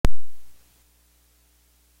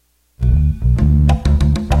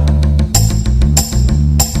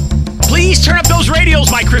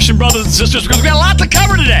Radios, my Christian brothers and sisters, because we got a lot to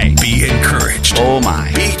cover today. Be encouraged. Oh,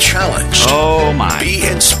 my. Be challenged. Oh, my. Be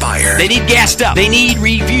inspired. They need gassed up. They need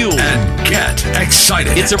refueled. And get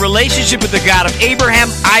excited. It's a relationship with the God of Abraham,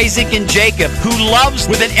 Isaac, and Jacob, who loves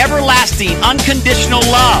with an everlasting, unconditional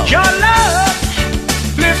love. Your love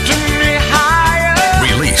lifting me higher.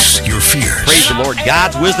 Release your fears. Praise the Lord.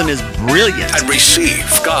 God's wisdom is brilliant. And receive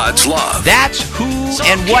God's love. That's who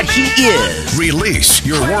and what He is. Release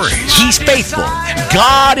your worries. He's faithful.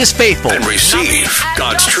 God is faithful. And receive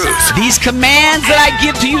God's truth. These commands that I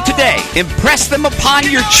give to you today, impress them upon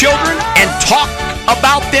your children and talk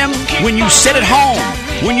about them when you sit at home,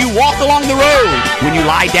 when you walk along the road, when you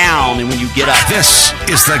lie down, and when you get up. This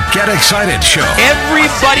is the Get Excited Show.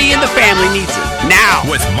 Everybody in the family needs it. Now.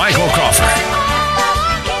 With Michael Crawford.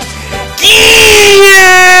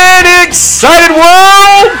 Get excited,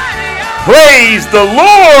 world! Praise the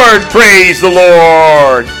Lord! Praise the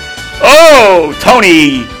Lord! Oh,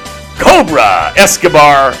 Tony Cobra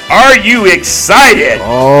Escobar, are you excited?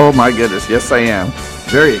 Oh my goodness, yes I am.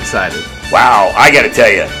 Very excited. Wow, I gotta tell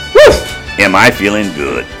you, am I feeling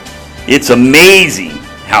good. It's amazing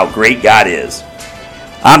how great God is.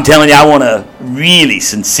 I'm telling you, I want to really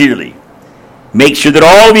sincerely make sure that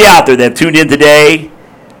all of you out there that have tuned in today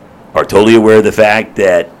are totally aware of the fact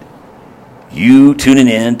that you tuning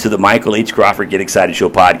in to the Michael H. Crawford Get Excited Show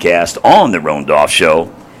podcast on the Roan Dolph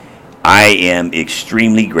Show, I am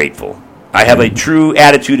extremely grateful. I have a true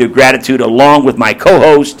attitude of gratitude along with my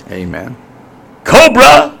co-host, Amen.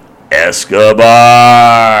 Cobra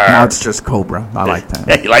Escobar. No, it's just Cobra. I like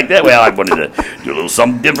that. You like that? Well, I wanted to do a little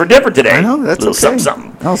something different today. I know, that's a little okay.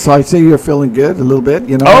 something. Oh, so I say you're feeling good a little bit,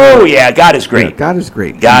 you know? Oh, yeah, God is great. Yeah, God is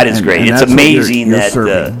great. God is great. And It's that's what amazing you're that,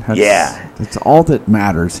 serving. That's all that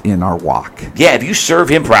matters in our walk. Yeah, if you serve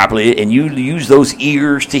Him properly and you use those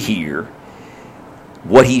ears to hear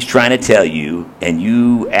what He's trying to tell you, and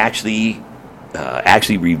you actually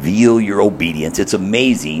reveal your obedience, it's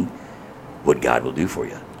amazing what God will do for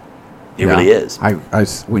you. It really is.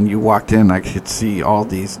 When you walked in, I could see all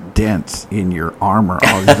these dents in your armor,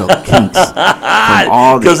 all these little kinks from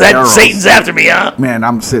all the Because that arrows. Satan's after me, huh? Man,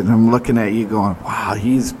 I'm looking at you going, wow,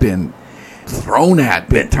 he's been thrown at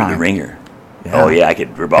Been big through time. the ringer. Yeah. Oh, yeah, I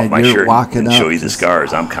could rip off And my you're shirt walking and show up you the just-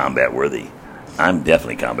 scars. I'm combat worthy. I'm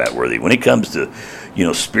definitely combat worthy. When it comes to,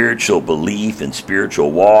 spiritual belief and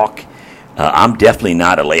spiritual walk, I'm definitely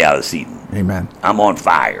not a layout of Satan. Amen. I'm on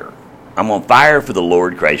fire. I'm on fire for the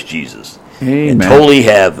Lord Christ Jesus. Amen. And totally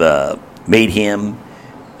have made Him,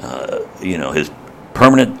 His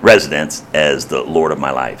permanent residence as the Lord of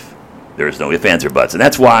my life. There's no ifs, ands, or buts. And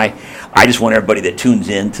that's why I just want everybody that tunes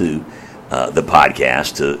into the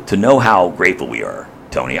podcast to know how grateful we are,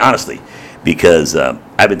 Tony, honestly. Because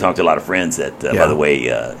I've been talking to a lot of friends that, by the way,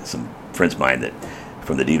 some friends of mine that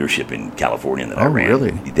from the dealership in California that I ran. Really?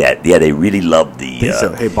 They really loved the... They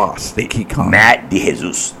said, hey, boss, they keep calling. Matt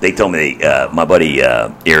DeJesus. They told me, my buddy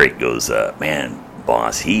Eric goes, man,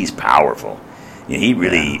 boss, he's powerful. He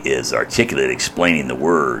really is articulate explaining the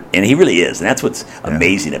word. And he really is. And that's what's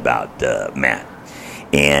amazing about Matt.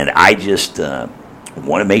 And I just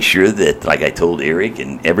want to make sure that, like I told Eric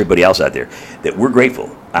and everybody else out there, that we're grateful.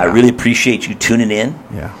 I really appreciate you tuning in.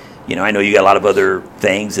 Yeah. I know you got a lot of other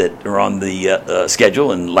things that are on the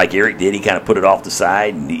schedule, and like Eric did, he kind of put it off the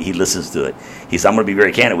side, and he listens to it. He said, I'm going to be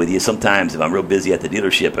very candid with you. Sometimes if I'm real busy at the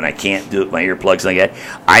dealership and I can't do it with my earplugs like that,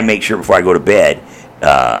 I make sure before I go to bed,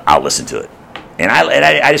 I'll listen to it. And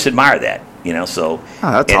I just admire that, so. Oh,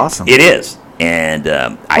 that's awesome. It is. And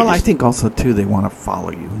I think also, too, they want to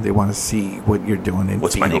follow you. They want to see what you're doing in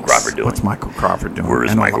What's Phoenix. Michael Crawford doing? What's Michael Crawford doing? Where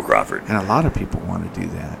is Michael Crawford? And a lot of people want to do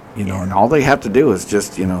that, and all they have to do is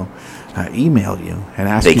just, email you and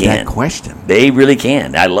ask you that question. They really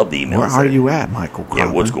can. I love the emails. Where are you at, Michael Crawford?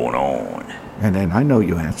 Yeah, what's going on? And then I know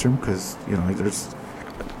you answer them because, there's,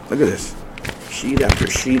 look at this, sheet after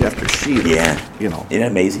sheet after sheet. Yeah. Isn't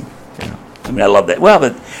that amazing? Yeah. I mean, I love that. Well,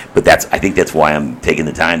 but I think that's why I'm taking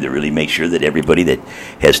the time to really make sure that everybody that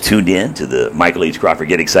has tuned in to the Michael H. Crawford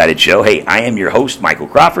Get Excited Show. Hey, I am your host, Michael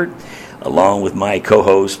Crawford, along with my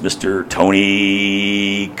co-host, Mr.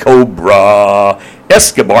 Tony Cobra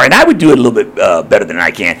Escobar. And I would do it a little bit better than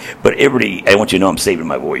I can. But everybody, I want you to know I'm saving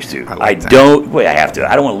my voice, too. I have to.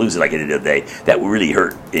 I don't want to lose it like I did the other day. That would really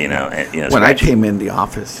hurt, When I came in the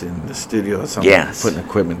office, in the studio, so I'm putting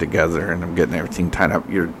equipment together and I'm getting everything tied up,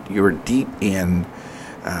 you're deep in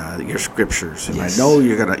your scriptures, and I know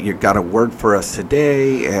you got a word for us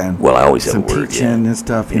today, and I always have some a word, teaching and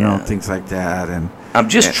stuff, things like that, and I'm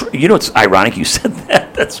just, it's ironic you said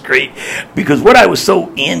that. That's great, because what I was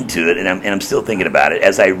so into it, and I'm still thinking about it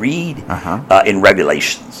as I read in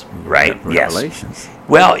Revelations, right? Revelations. Yes.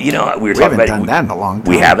 Well, you know, we haven't done that in a long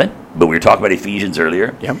time. We haven't, but we were talking about Ephesians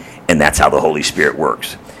earlier. Yep. And that's how the Holy Spirit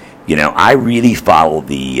works. You know, I really follow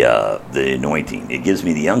the anointing. It gives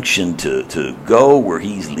me the unction to go where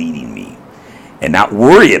He's leading me and not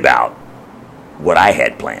worry about what I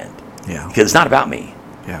had planned. Yeah. Because it's not about me.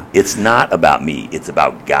 Yeah. It's not about me. It's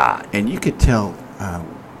about God. And you could tell,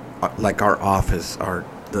 like our office,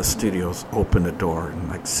 the studios open the door, and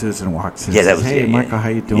like Susan walks in. Yeah, that was hey, Michael, how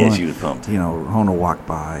you doing? Yeah, she was pumped. You know, Rona walked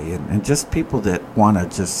by, and just people that want to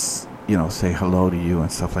just say hello to you and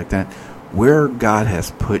stuff like that. Where God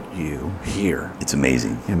has put you here, it's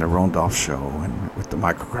amazing. In the Rondolph show and with the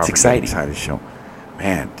Michael Crawford exciting. Excited show,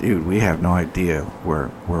 man, dude, we have no idea where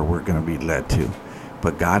we're going to be led to,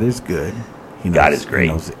 but God is good. God is great.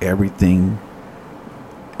 He knows everything.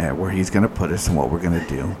 Where He's going to put us and what we're going to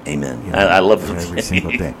do. Amen. I love every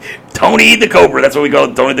single day. Tony the Cobra. That's what we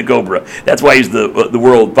call Tony the Cobra. That's why he's the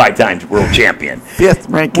world 5-time world champion.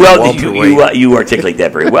 5th ranking. Well, you articulate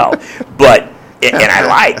that very well. But and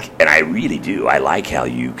I really do. I like how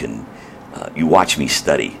you can you watch me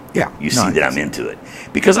study. Yeah. You see that I'm into it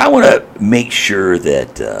because I want to make sure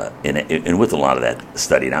that and with a lot of that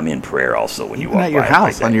studying, I'm in prayer also when you walk by at your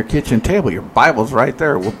house like on your kitchen table, your Bible's right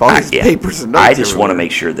there with all these papers and notes. I just want to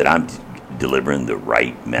make sure that I'm delivering the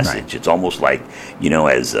right message. Right. It's almost like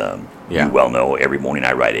as you well know, every morning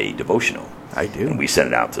I write a devotional. I do, and we send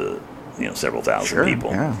it out to several thousand people.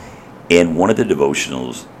 Yeah. And one of the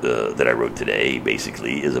devotionals that I wrote today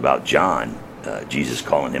basically is about John, Jesus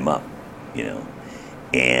calling him up.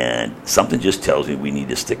 And something just tells me we need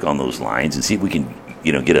to stick on those lines and see if we can,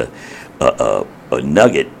 get a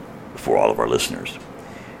nugget for all of our listeners.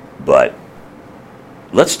 But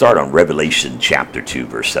let's start on Revelation chapter 2,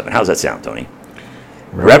 verse 7. How's that sound, Tony?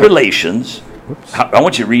 Revelations. I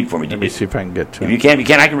want you to read for me. Let me see if I can get to it. If you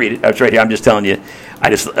can, I can read it. It's right here. I'm just telling you.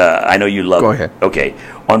 I know you love it. Go ahead. Okay.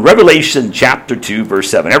 On Revelation chapter 2, verse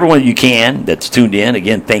 7. Everyone you can that's tuned in,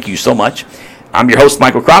 again, thank you so much. I'm your host,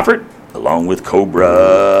 Michael Crawford, along with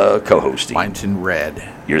Cobra co-hosting. Mine's in red.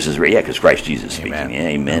 Yours is red, because Christ Jesus speaking. Amen. Yeah,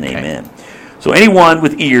 amen, Okay. amen. So anyone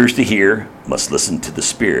with ears to hear must listen to the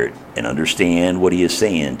Spirit and understand what He is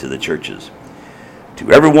saying to the churches. To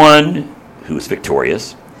everyone who is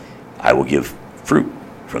victorious, I will give fruit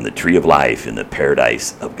from the tree of life in the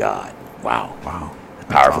paradise of God. Wow. Wow.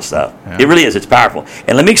 Powerful awesome. stuff. Yeah. It really is. It's powerful.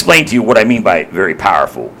 And let me explain to you what I mean by very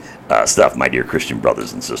powerful stuff, my dear Christian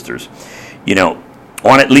brothers and sisters.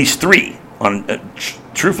 On at least three, on at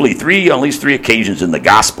least three occasions in the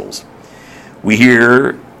Gospels, we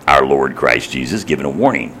hear our Lord Christ Jesus giving a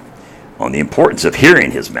warning on the importance of hearing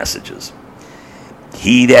His messages.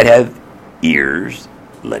 He that hath ears,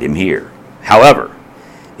 let him hear. However,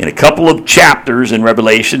 in a couple of chapters in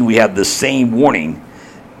Revelation, we have the same warning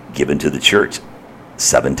given to the church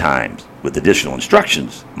 7 times, with additional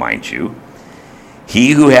instructions, mind you.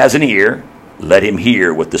 He who has an ear, let him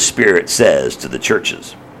hear what the Spirit says to the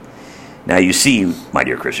churches. Now you see, my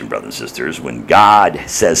dear Christian brothers and sisters, when God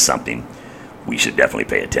says something, we should definitely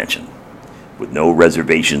pay attention, with no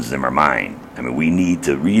reservations in our mind. I mean, we need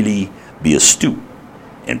to really be astute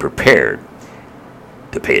and prepared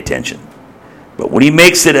to pay attention. But when He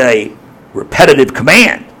makes it a repetitive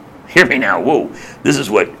command, hear me now, whoa, this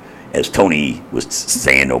is what, as Tony was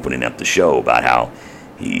saying, opening up the show, about how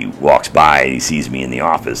he walks by and he sees me in the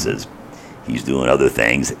office as he's doing other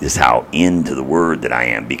things, is how into the Word that I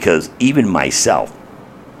am. Because even myself,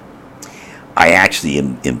 I actually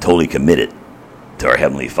am totally committed to our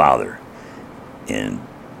Heavenly Father and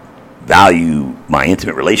value my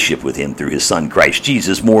intimate relationship with Him through His Son, Christ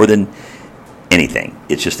Jesus, more than anything.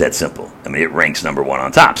 It's just that simple. I mean, it ranks number 1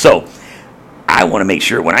 on top. So I want to make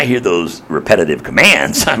sure when I hear those repetitive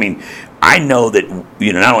commands, I mean, I know that,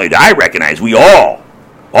 not only do I recognize, we all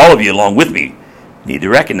of you along with me, need to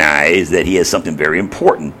recognize that He has something very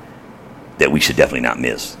important that we should definitely not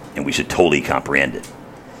miss, and we should totally comprehend it.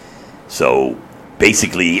 So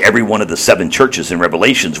basically, every one of the 7 churches in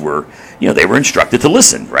Revelations were, they were instructed to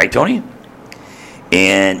listen, right, Tony?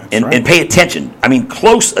 And pay attention. I mean,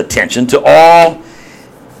 close attention to all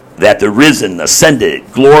that the risen,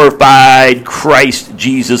 ascended, glorified Christ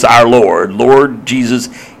Jesus our Lord Jesus,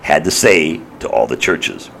 had to say to all the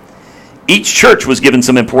churches. Each church was given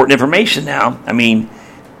some important information now. I mean,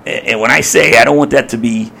 and when I say, I don't want that to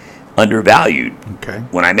be undervalued. Okay.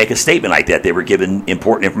 When I make a statement like that, they were given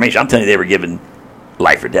important information. I'm telling you, they were given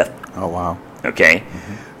life or death. Oh, wow. Okay?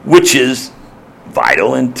 Mm-hmm. Which is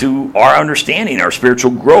vital into our understanding, our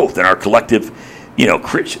spiritual growth, and our collective,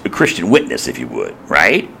 Christian witness, if you would,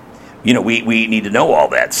 right? We need to know all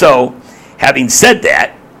that. So, having said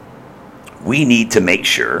that, we need to make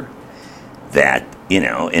sure that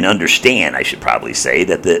and understand, I should probably say,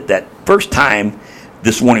 that that first time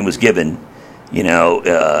this warning was given,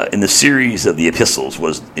 in the series of the epistles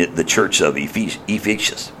was the church of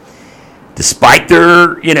Ephesus. Despite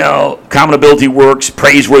their, common ability works,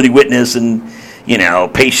 praiseworthy witness, and,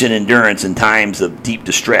 patient endurance in times of deep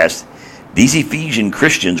distress, these Ephesian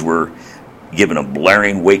Christians were given a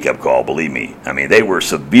blaring wake-up call, believe me. I mean, they were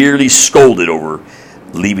severely scolded over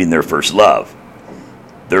leaving their first love.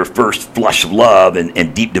 Their first flush of love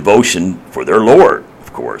and deep devotion for their Lord,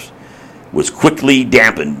 of course, was quickly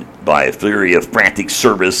dampened by a flurry of frantic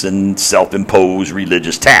service and self-imposed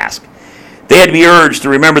religious tasks. They had to be urged to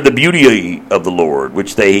remember the beauty of the Lord,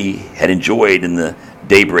 which they had enjoyed in the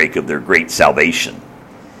daybreak of their great salvation.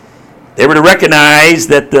 They were to recognize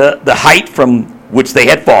that the height from which they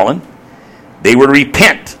had fallen, they were to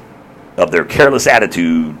repent of their careless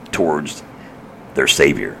attitude towards their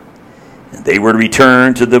Savior. And they were to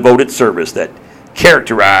return to the devoted service that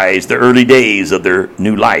characterized the early days of their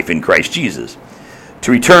new life in Christ Jesus.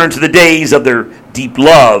 To return to the days of their deep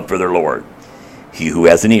love for their Lord. He who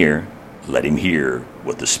has an ear, let him hear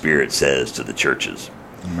what the Spirit says to the churches.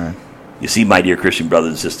 Amen. You see, my dear Christian brothers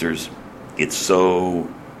and sisters, it's so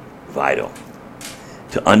vital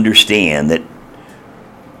to understand that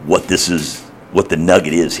what the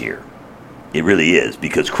nugget is here. It really is,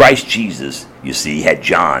 because Christ Jesus, you see, had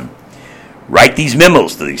John write these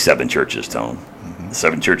memos to these 7 churches, Tone. Mm-hmm. The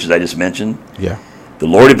 7 churches I just mentioned. Yeah. The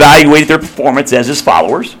Lord evaluated their performance as his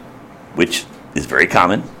followers, which is very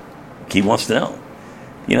common. He wants to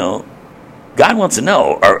know. God wants to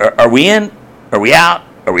know, are we in? Are we out?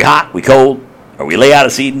 Are we hot? We cold? Are we lay out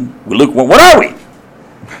of seeding? We lukewarm? What are we?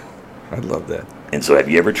 I love that. And so have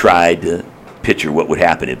you ever tried to picture what would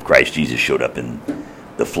happen if Christ Jesus showed up in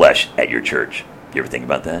the flesh at your church? You ever think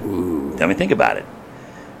about that? Ooh. Tell me, think about it.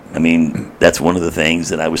 I mean, that's one of the things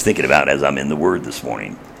that I was thinking about as I'm in the Word this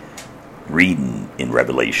morning, reading in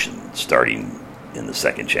Revelation, starting in the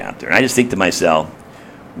 2nd chapter. And I just think to myself,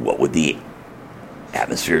 what would the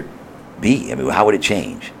atmosphere be? I mean, how would it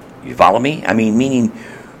change? You follow me? I mean, meaning,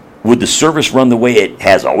 would the service run the way it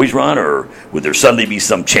has always run, or would there suddenly be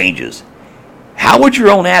some changes? How would your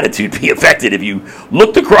own attitude be affected if you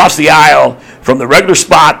looked across the aisle from the regular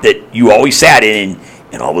spot that you always sat in,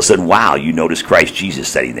 and all of a sudden, wow, you noticed Christ Jesus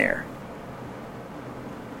sitting there?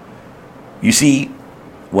 You see,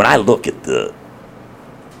 when I look at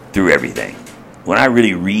through everything, when I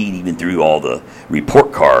really read even through all the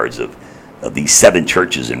report cards of these 7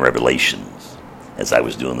 churches in Revelations, as I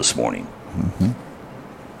was doing this morning, mm-hmm.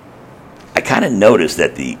 I kind of noticed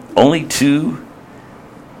that the only 2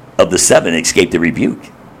 of the 7 escaped the rebuke.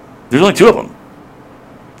 There's only 2 of them.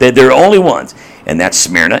 They're only ones, and that's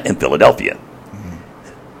Smyrna and Philadelphia.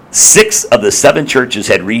 6 of the 7 churches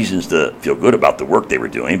had reasons to feel good about the work they were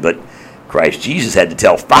doing, but Christ Jesus had to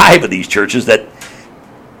tell 5 of these churches that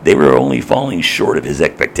they were only falling short of his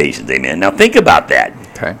expectations. Amen. Now think about that.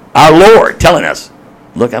 Okay. Our Lord telling us,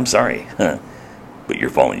 look, I'm sorry, but you're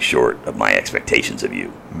falling short of my expectations of you.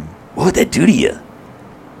 What would that do to you?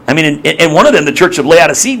 I mean, and one of them, the church of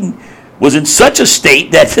Laodicea, was in such a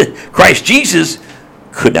state that Christ Jesus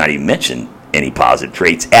could not even mention any positive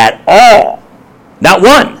traits at all. Not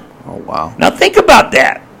one. Oh, wow. Now think about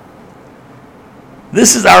that.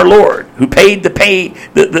 This is our Lord who paid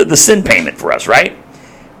the sin payment for us, right?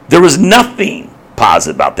 There was nothing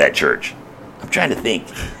positive about that church. I'm trying to think.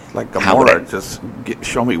 Like Gomorrah, just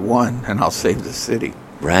show me one and I'll save the city.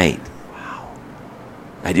 Right. Wow.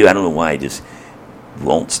 I don't know why I just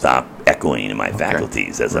won't stop echoing in my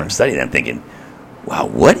faculties as I'm studying. I'm thinking, wow,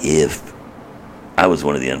 what if I was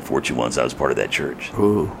one of the unfortunate ones? I was part of that church.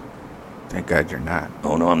 Ooh. Thank God you're not.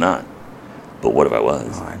 Oh, no, I'm not. But what if I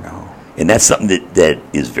was? Oh, I know. And that's something that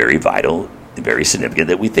is very vital, very significant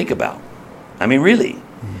that we think about. I mean, really.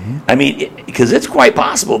 Mm-hmm. I mean, because it's quite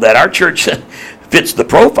possible that our church fits the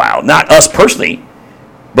profile, not us personally,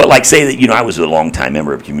 but like say that, I was a long-time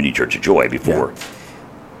member of Community Church of Joy before. Yeah.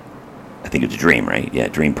 I think it's Dream, right? Yeah,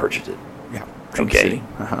 Dream purchased it. Yeah. Dream City.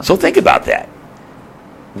 Uh-huh. So think about that.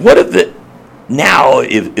 What if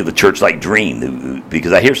if a church like Dream,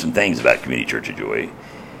 because I hear some things about Community Church of Joy,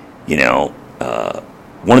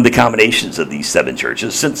 one of the combinations of these 7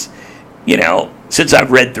 churches, since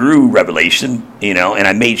I've read through Revelation, and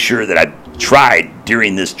I made sure that I tried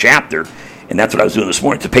during this chapter, and that's what I was doing this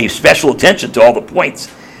morning, to pay special attention to all the points,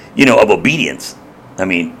 of obedience. I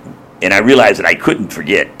mean, and I realized that I couldn't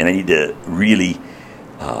forget, and I need to really,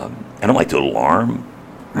 I don't like to alarm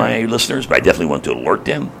my listeners, but I definitely want to alert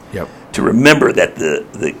them to remember that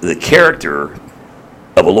the character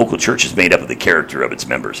of a local church is made up of the character of its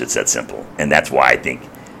members. It's that simple. And that's why I think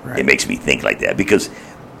it makes me think like that, because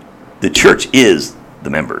the church is the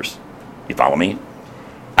members. You follow me?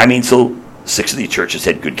 I mean, so 6 of these churches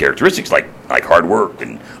had good characteristics like hard work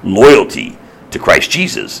and loyalty to Christ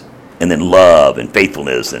Jesus, and then love and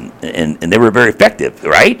faithfulness, and they were very effective,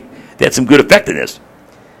 right? They had some good effectiveness.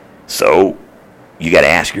 So you got to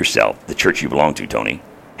ask yourself, the church you belong to, Tony,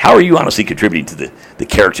 how are you honestly contributing to the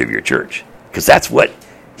character of your church? Because that's what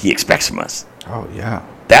he expects from us. Oh, yeah.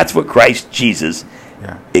 That's what Christ Jesus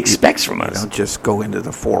expects from us. You don't just go into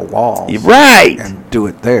the 4 walls. Right. And do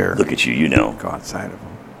it there. Look at you, you know. Go outside of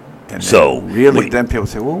them. And so really, then people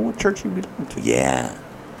say, well, what church you belong to? Yeah.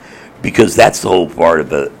 Because that's the whole part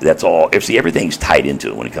of it. That's all. See, everything's tied into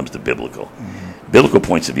it when it comes to biblical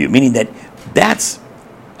points of view, meaning that's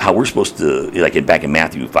how we're supposed to, like back in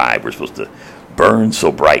Matthew 5, we're supposed to burn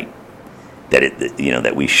so bright that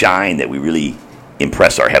that we shine, that we really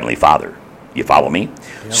impress our Heavenly Father. You follow me?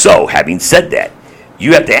 Yep. So, having said that,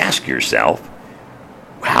 you have to ask yourself,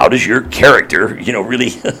 how does your character,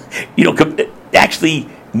 really, actually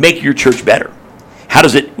make your church better?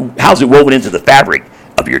 How's it woven into the fabric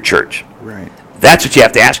of your church? Right. That's what you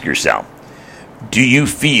have to ask yourself. Do you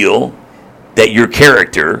feel that your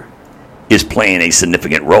character is playing a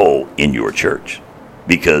significant role in your church?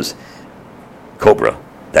 Because, Cobra,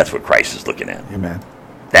 that's what Christ is looking at. Amen.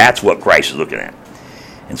 That's what Christ is looking at.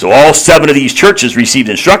 And so all 7 of these churches received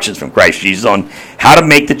instructions from Christ Jesus on how to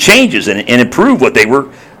make the changes and improve what they were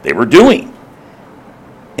doing.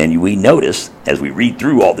 And we notice, as we read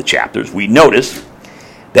through all the chapters, we notice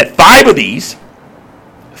that 5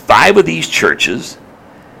 of these churches,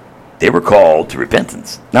 they were called to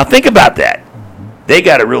repentance. Now think about that. They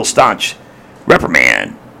got a real staunch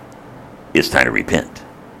reprimand. It's time to repent.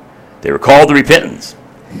 They were called to repentance.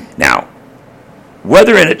 Now,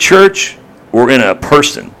 whether in a church or in a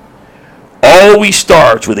person, always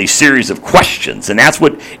starts with a series of questions, and that's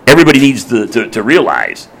what everybody needs to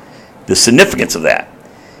realize, the significance of that.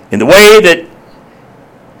 In the way that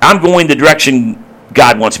I'm going the direction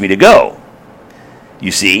God wants me to go,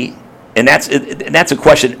 you see, and that's a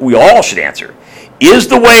question we all should answer. Is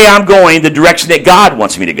the way I'm going the direction that God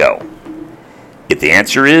wants me to go? If the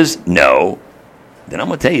answer is no, then I'm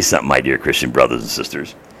going to tell you something, my dear Christian brothers and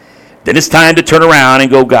sisters. Then it's time to turn around and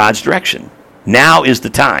go God's direction. Now is the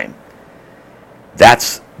time.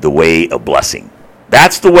 That's the way of blessing.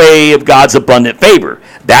 That's the way of God's abundant favor.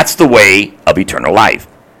 That's the way of eternal life.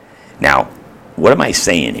 Now, what am I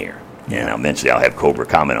saying here? And eventually I'll have Cobra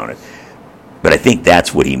comment on it. But I think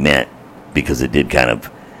that's what he meant, because it did kind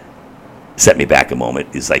of set me back a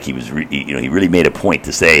moment. It's like he was, he really made a point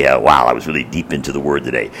to say, wow, I was really deep into the Word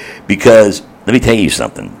today. Because let me tell you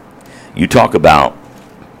something. You talk about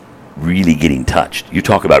really getting touched. You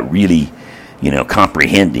talk about really,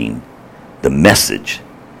 comprehending the message.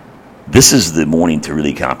 This is the morning to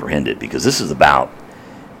really comprehend it, because this is about,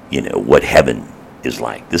 what heaven is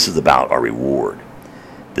like. This is about our reward.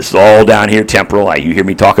 This is all down here temporal. You hear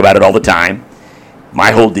me talk about it all the time.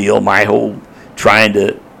 My whole deal, my whole trying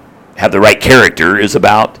to have the right character is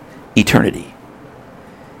about eternity.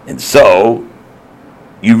 And so,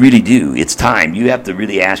 you really do. It's time. You have to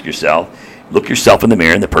really ask yourself, look yourself in the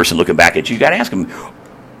mirror, and the person looking back at you got to ask them,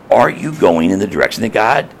 are you going in the direction that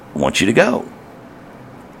God wants you to go?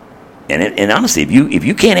 And honestly, if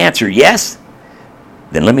you can't answer yes,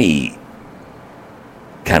 then let me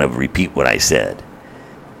kind of repeat what I said.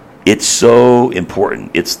 It's so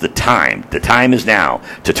important. It's the time. The time is now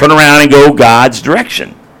to turn around and go God's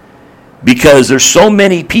direction. Because there's so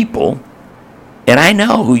many people, and I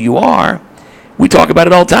know who you are. We talk about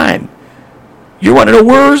it all the time. You're wondering,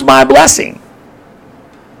 where's my blessing?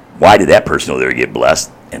 Why did that person over there get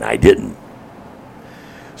blessed and I didn't?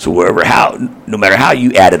 So no matter how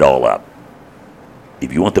you add it all up,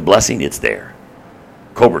 if you want the blessing, it's there.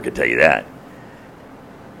 Cobra could tell you that.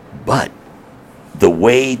 But the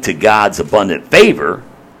way to God's abundant favor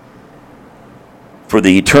for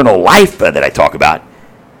the eternal life that I talk about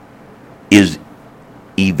is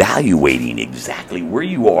evaluating exactly where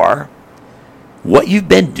you are, what you've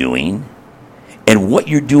been doing, and what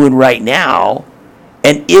you're doing right now,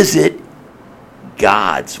 and is it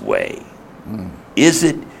God's way?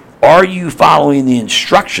 Are you following the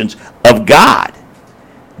instructions of God?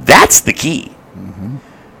 That's the key.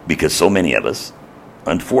 Because so many of us,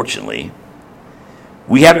 unfortunately,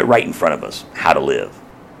 we have it right in front of us, how to live.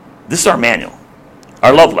 This is our manual,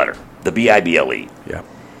 our love letter, the Bible. Yeah.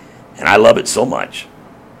 And I love it so much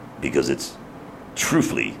because it's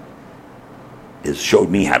truthfully, it showed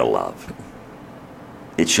me how to love.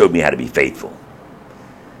 It showed me how to be faithful.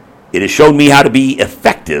 It has showed me how to be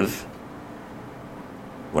effective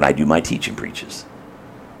when I do my teaching preaches.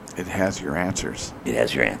 It has your answers. It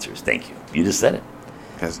has your answers. Thank you. You just said it.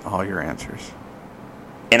 It has all your answers.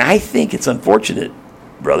 And I think it's unfortunate,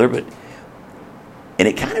 brother, and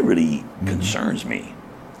it kind of really concerns me.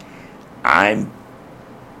 I'm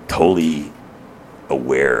totally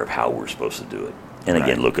aware of how we're supposed to do it. And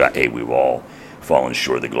again, look, hey, we've all fallen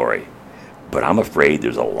short of the glory. But I'm afraid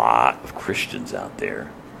there's a lot of Christians out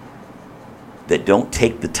there that don't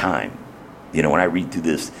take the time. You know, when I read through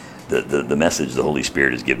this, the message the Holy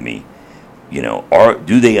Spirit has given me, you know,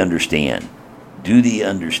 do they understand? Do they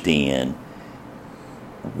understand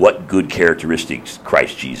what good characteristics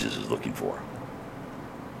Christ Jesus is looking for?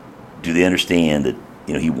 Do they understand that,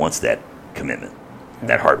 you know, he wants that commitment,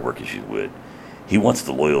 that hard work, as you would. He wants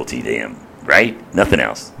the loyalty to him, right? Nothing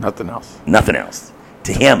else. Nothing else. Nothing else.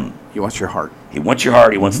 To him. He wants your heart. He wants your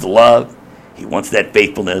heart. He wants the love. He wants that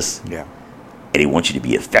faithfulness. Yeah. And he wants you to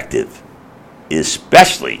be effective,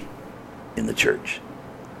 especially in the church.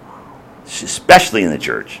 Especially in the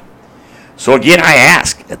church. So again, I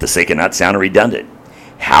ask, at the sake of not sounding redundant,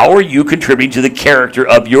 how are you contributing to the character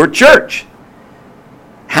of your church?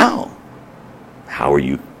 How? How are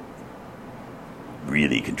you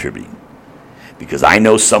really contributing? Because I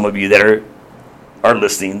know some of you that are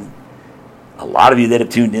listening, a lot of you that have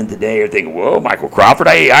tuned in today are thinking, whoa, Michael Crawford,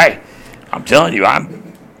 I'm telling you,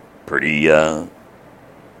 I'm pretty up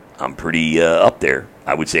there.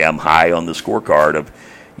 I would say I'm high on the scorecard of,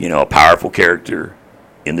 you know, a powerful character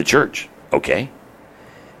in the church. Okay.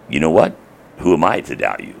 You know what? Who am I to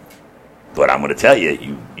doubt you? But I'm going to tell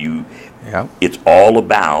you, it's all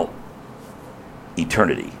about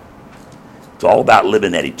eternity. It's all about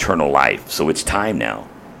living that eternal life. So it's time now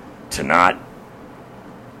to not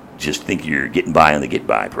just think you're getting by on the get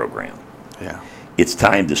by program. Yeah. It's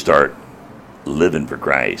time to start living for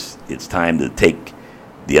Christ. It's time to take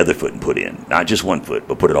the other foot and put in. Not just one foot,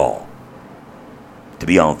 but put it all. To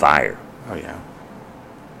be on fire. Oh, yeah.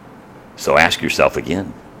 So ask yourself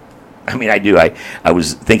again. I mean, I do. I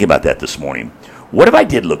was thinking about that this morning. What if I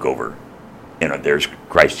did look over, and there's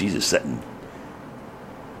Christ Jesus sitting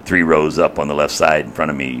 3 rows up on the left side in front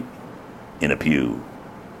of me in a pew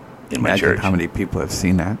in my church? How many people have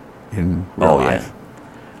seen that in real life?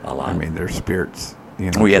 Yeah. A lot. I mean, their spirits. You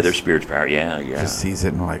know, their spirits power. Yeah. Just sees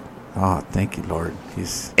it and like, oh, thank you, Lord.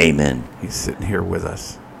 Amen. He's sitting here with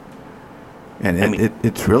us. And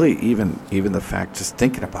it's really even the fact, just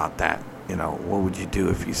thinking about that, you know, what would you do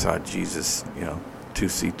if you saw Jesus, you know, 2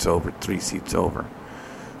 seats over, 3 seats over?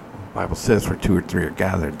 The Bible says, where 2 or 3 are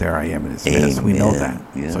gathered, there I am in his midst. We know that.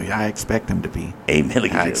 Yeah. So, I expect him to be.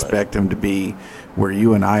 Amen. I expect him to be where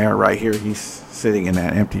you and I are right here. He's sitting in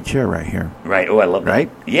that empty chair right here. Right. Oh, I love that.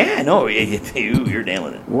 Right? Yeah, no, you're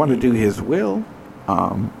nailing it. We want to do his will,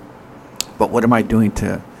 but what am I doing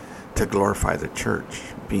to glorify the church?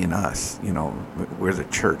 Being us, you know, we're the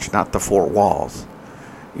church, not the 4 walls.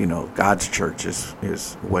 You know, God's church is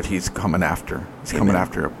what he's coming after. He's coming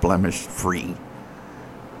after a blemish-free,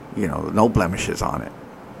 you know, no blemishes on it,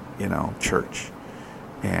 you know, church.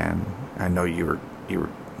 And I know you were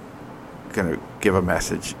going to give a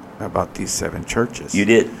message about these 7 churches. You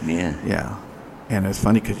did, yeah. Yeah. And it's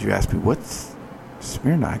funny because you asked me, what's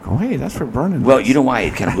Smyrna? I go, hey, that's for burning. Well, you know why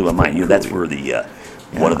it kind of blew my mind? You know, that's where the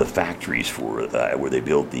one of the factories for where they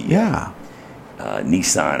built the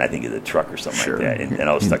Nissan, I think, is a truck or something like that. And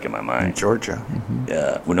that was stuck in my mind. In Georgia.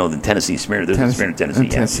 Mm-hmm. Well, no, in Tennessee, Smyrna. There's a Smyrna, Tennessee.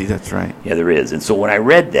 Tennessee, that's right. Yeah, there is. And so when I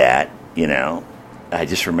read that, you know, I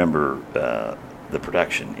just remember the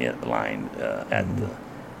production line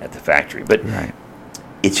at the factory. But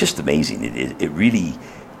it's just amazing. It really,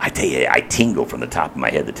 I tell you, I tingle from the top of my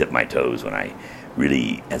head, the tip of my toes when I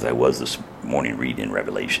really, as I was this morning reading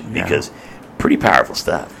Revelation, because pretty powerful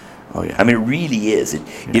stuff. Oh, yeah. I mean, it really is.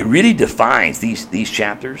 It really defines, these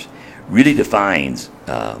chapters, really defines.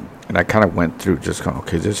 And I kind of went through just going,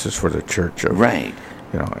 okay, this is for the church of. Right.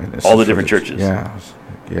 You know, and all the different churches. Yeah.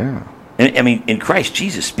 Yeah. And, I mean, in Christ,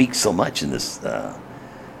 Jesus speaks so much in this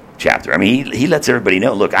chapter. I mean, he lets everybody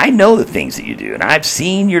know, look, I know the things that you do, and I've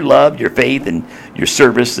seen your love, your faith, and your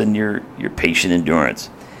service, and your patient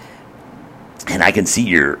endurance. And I can see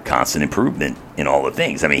your constant improvement in all the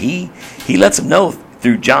things. I mean, he lets them know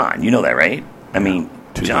through John. You know that, right? I mean,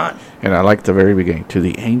 John. And I like the very beginning. To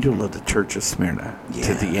the angel of the church of Smyrna. Yeah.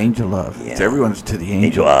 To the angel of. Yeah. To everyone's to the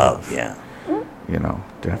angel of. Yeah. You know,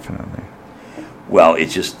 definitely. Well,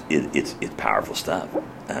 it's just, it's powerful stuff.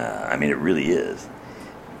 I mean, it really is.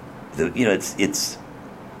 You know, it's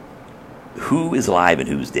who is alive and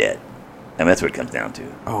who's dead. I mean, that's what it comes down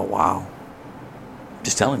to. Oh, wow.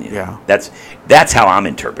 Just telling you. Yeah. That's how I'm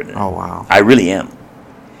interpreting it. Oh, wow. I really am.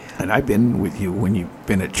 And I've been with you when you've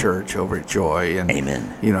been at church over at Joy. And,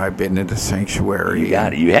 Amen. I've been in the sanctuary. You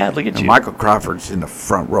got it. You have. Look at you. Michael Crawford's in the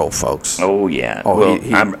front row, folks. Oh, yeah. Oh,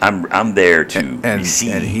 well, I'm there to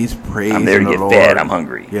receive. And he's praising I'm there to get Lord. fed. I'm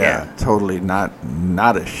hungry. Yeah, totally not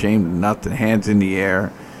ashamed of nothing. Hands in the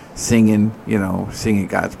air, singing, singing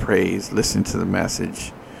God's praise, listening to the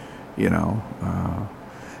message,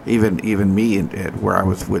 Even me, where I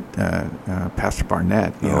was with Pastor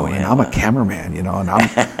Barnett, and I'm a cameraman, and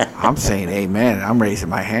I'm saying amen, and I'm raising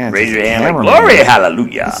my hands. Raise your hand, like, glory,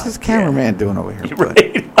 hallelujah. This is cameraman doing over here.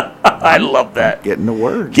 Right. I love that. Getting the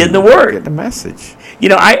word. Getting the word. Getting the message.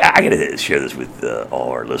 I got to share this with all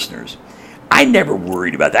our listeners. I never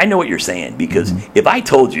worried about that. I know what you're saying, because if I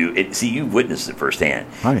told you, you've witnessed it firsthand.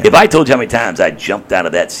 Oh, yeah. If I told you how many times I jumped out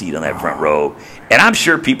of that seat on that front row, and I'm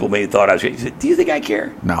sure people may have thought I was crazy. Do you think I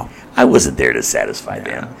care? No. I wasn't there to satisfy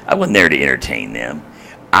them. I wasn't there to entertain them.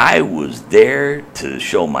 I was there to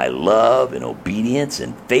show my love and obedience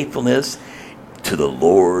and faithfulness to the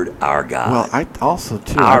Lord our God. Well, I also,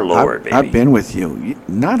 too. Lord, baby. I've been with you.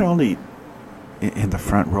 Not only in the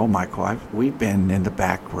front row, Michael. We've been in the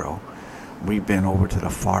back row. We've been over to the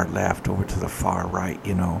far left, over to the far right,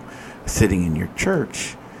 sitting in your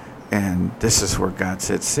church. And this is where God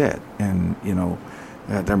said sit. And,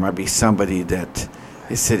 there might be somebody that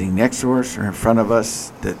is sitting next to us or in front of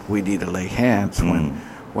us that we need to lay hands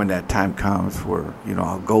when that time comes where,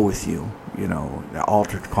 I'll go with you. The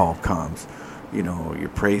altar call comes. You're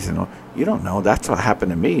praising. You don't know. That's what happened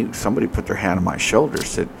to me. Somebody put their hand on my shoulder,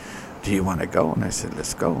 said, do you want to go? And I said,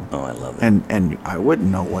 let's go. Oh, I love it. And I wouldn't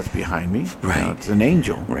know what's behind me. Right. It's an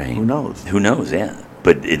angel. Right. Who knows? Who knows, yeah.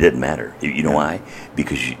 But it didn't matter. You know why?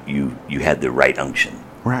 Because you had the right unction.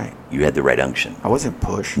 Right. You had the right unction. I wasn't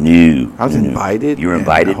pushed. No. I was invited. You were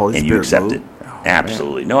invited and you accepted. Oh,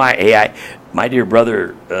 absolutely. Man. No, my dear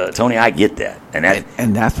brother, Tony, I get that.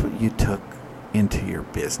 And that's what you took into your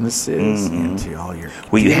businesses, into all your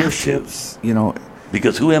dealerships.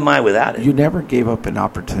 Because who am I without it? You never gave up an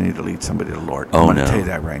opportunity to lead somebody to the Lord. I'm going to tell you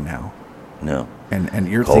that right now. No. And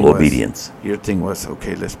your called thing obedience. Your thing was,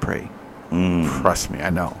 okay, let's pray. Trust me, I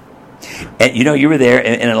know. And you were there,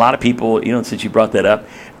 and a lot of people, since you brought that up,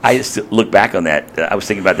 I just look back on that. I was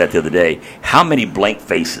thinking about that the other day. How many blank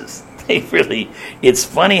faces? It's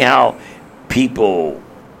funny how people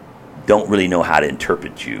don't really know how to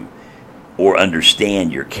interpret you or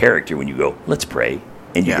understand your character when you go, let's pray,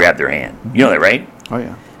 and you grab their hand. You know that, right? Oh,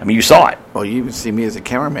 yeah. I mean, you saw it. Well, you even see me as a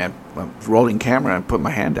cameraman, rolling camera and put my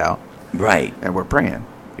hand out. Right. And we're praying,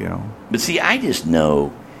 But see, I just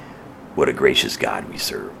know what a gracious God we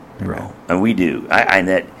serve, bro. Amen. And we do. And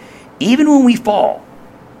that even when we fall,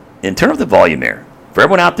 and turn up the volume there. For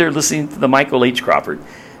everyone out there listening to the Michael H. Crawford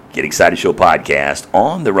Get Excited Show podcast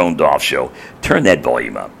on the Ron Dolph Show, turn that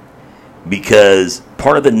volume up. Because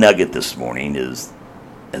part of the nugget this morning is,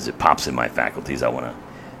 as it pops in my faculties, I want to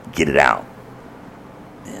get it out.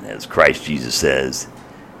 And as Christ Jesus says,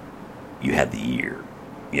 you have the ear.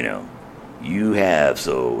 You have.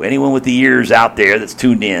 So anyone with the ears out there that's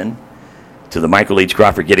tuned in to the Michael H.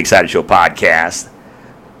 Crawford Get Excited Show podcast,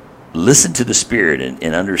 listen to the Spirit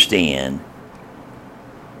and understand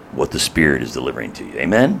what the Spirit is delivering to you.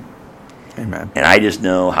 Amen? Amen. And I just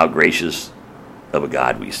know how gracious of a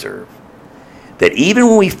God we serve. That even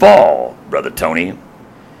when we fall, Brother Tony,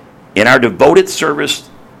 in our devoted service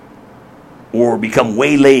or become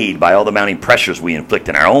waylaid by all the mounting pressures we inflict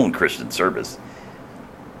in our own Christian service,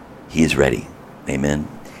 He is ready. Amen.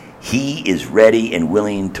 He is ready and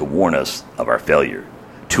willing to warn us of our failure,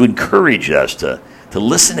 to encourage us to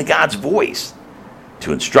listen to God's voice,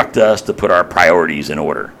 to instruct us to put our priorities in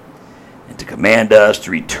order, and to command us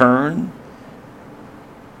to return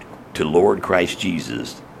to Lord Christ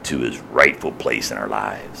Jesus to His rightful place in our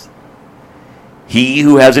lives. He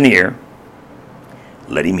who has an ear,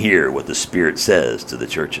 let him hear what the Spirit says to the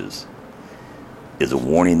churches, is a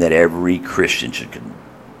warning that every Christian should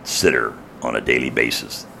consider on a daily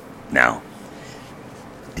basis. Now,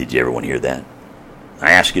 did you ever want to hear that?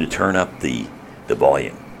 I ask you to turn up the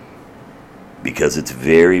volume, because it's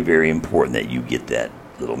very, very important that you get that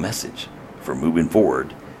little message for moving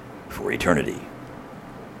forward for eternity.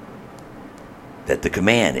 That the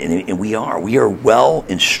command, and we are well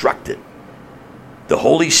instructed. The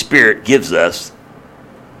Holy Spirit gives us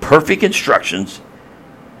perfect instructions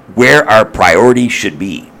where our priorities should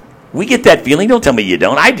be. We get that feeling. Don't tell me you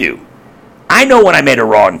don't. I do. I know when I made a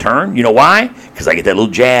wrong turn. You know why? Because I get that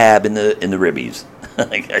little jab in the ribbies.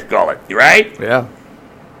 I call it. Right? Yeah.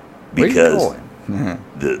 Because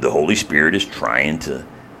the Holy Spirit is trying to,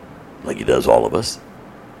 like He does all of us,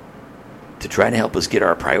 to try to help us get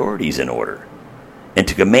our priorities in order and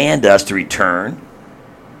to command us to return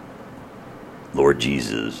Lord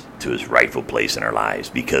Jesus to his rightful place in our lives,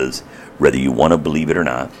 because whether you want to believe it or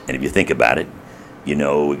not, and if you think about it, you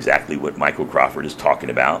know exactly what Michael Crawford is talking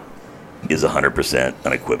about is 100%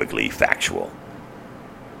 unequivocally factual.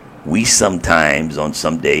 We sometimes, on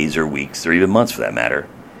some days or weeks or even months for that matter,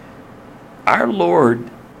 our Lord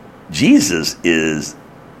Jesus is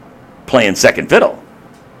playing second fiddle.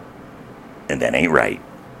 And that ain't right.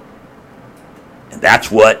 And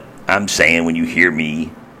that's what I'm saying when you hear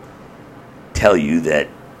me tell you that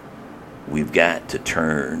we've got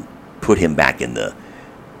to put him back in the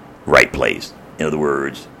right place. In other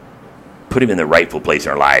words, put him in the rightful place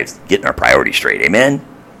in our lives, getting our priorities straight. Amen?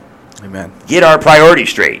 Amen. Get our priorities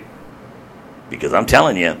straight. Because I'm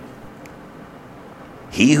telling you,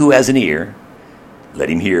 he who has an ear, let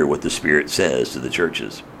him hear what the Spirit says to the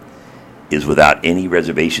churches, is without any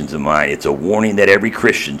reservations of mind. It's a warning that every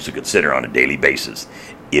Christian should consider on a daily basis.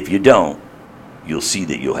 If you don't, you'll see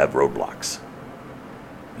that you'll have roadblocks.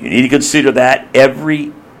 You need to consider that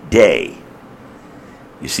every day.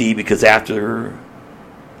 You see, because after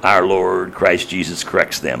our Lord Christ Jesus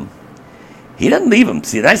corrects them, he doesn't leave them.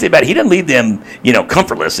 See, the nice thing about it, he doesn't leave them,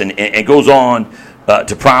 comfortless and goes on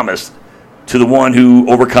to promise to the one who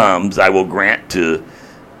overcomes, I will grant to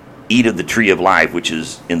eat of the tree of life, which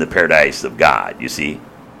is in the paradise of God. You see,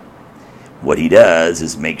 what he does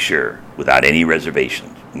is make sure, without any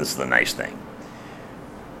reservations, and this is the nice thing,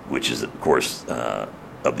 which is, of course,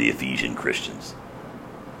 of the Ephesian Christians,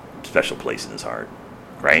 special place in his heart,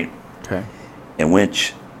 right? Okay. And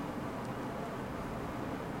which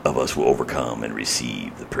of us will overcome and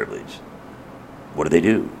receive the privilege? What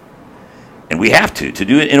do? And we have to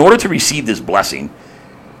do it. In order to receive this blessing,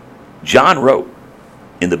 John wrote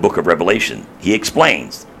in the book of Revelation, he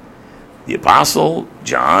explains, the Apostle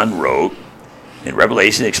John wrote in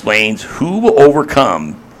Revelation, explains who will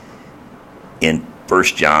overcome in 1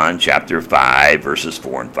 John chapter 5, verses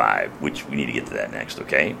 4 and 5, which we need to get to that next,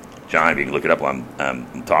 okay? John, if you can look it up while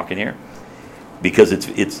I'm talking here. Because it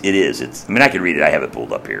is. I mean, I can read it. I have it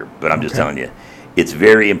pulled up here. But I'm just telling you, it's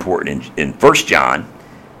very important. In 1 John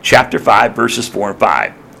chapter 5, verses 4 and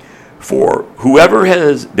 5. For whoever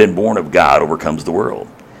has been born of God overcomes the world.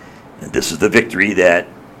 And this is the victory that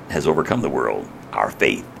has overcome the world, our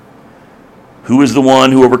faith. Who is the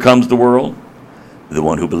one who overcomes the world? The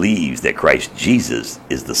one who believes that Christ Jesus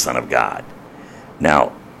is the Son of God.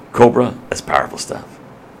 Now, Cobra, that's powerful stuff.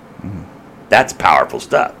 Mm-hmm. That's powerful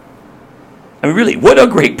stuff. I mean, really, what a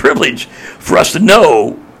great privilege for us to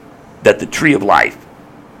know that the tree of life,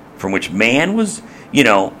 from which man was,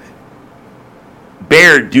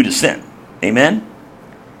 bared due to sin, amen,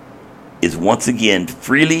 is once again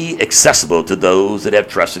freely accessible to those that have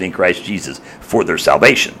trusted in Christ Jesus for their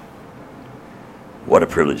salvation. What a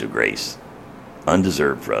privilege of grace.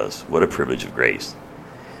 Undeserved for us. What a privilege of grace.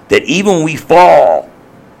 That even when we fall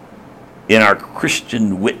in our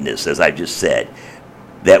Christian witness, as I just said,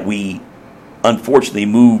 that we unfortunately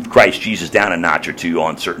moved Christ Jesus down a notch or two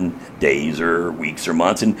on certain days or weeks or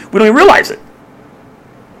months, and we don't even realize it.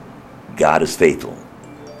 God is faithful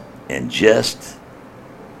and just,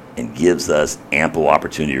 and gives us ample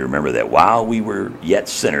opportunity to remember that while we were yet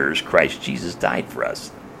sinners, Christ Jesus died for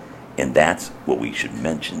us. And that's what we should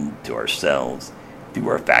mention to ourselves through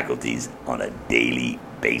our faculties on a daily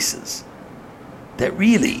basis. That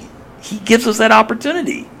really, he gives us that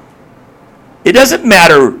opportunity. It doesn't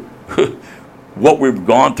matter what we've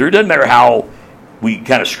gone through. It doesn't matter how we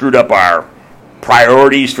kind of screwed up our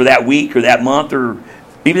priorities for that week or that month or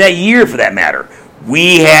even that year for that matter.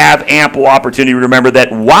 We have ample opportunity to remember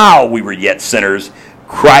that while we were yet sinners,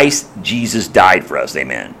 Christ Jesus died for us.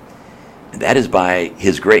 Amen. And that is by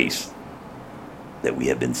his grace that we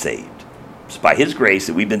have been saved. It's by his grace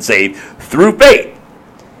that we've been saved through faith.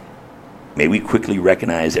 May we quickly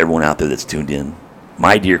recognize everyone out there that's tuned in,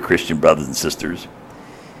 my dear Christian brothers and sisters.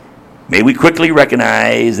 May we quickly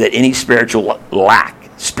recognize that any spiritual,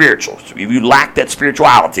 if you lack that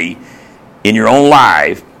spirituality in your own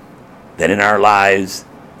life, that in our lives,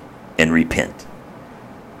 and repent.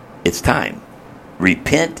 It's time.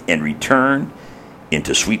 Repent and return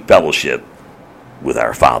into sweet fellowship with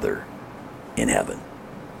our Father in heaven.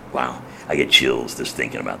 Wow, I get chills just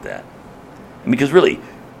thinking about that. Because really,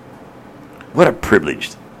 what a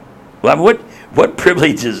privilege. Well, I mean, what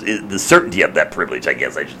privilege is the certainty of that privilege, I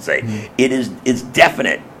guess I should say. Mm-hmm. It's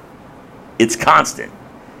definite. It's constant.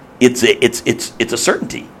 It's a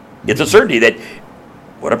certainty. It's a certainty that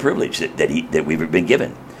what a privilege that we've been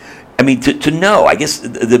given. I mean, to know, I guess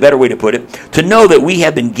the better way to put it, to know that we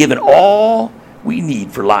have been given all we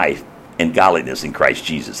need for life and godliness in Christ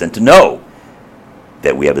Jesus, and to know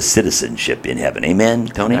that we have a citizenship in heaven. Amen,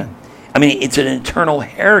 Tony? Okay. I mean, it's an eternal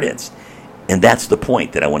inheritance. And that's the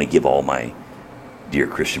point that I want to give all my dear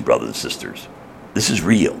Christian brothers and sisters. This is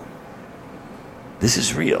real. This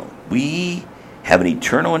is real. We have an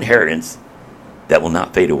eternal inheritance that will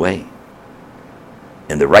not fade away.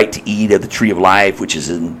 And the right to eat of the tree of life, which is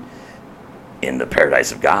in the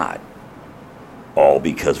paradise of God. All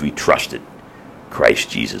because we trusted Christ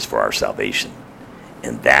Jesus for our salvation.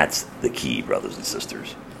 And that's the key, brothers and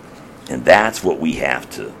sisters. And that's what we have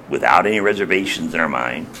to, without any reservations in our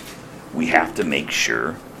mind, we have to make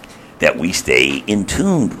sure that we stay in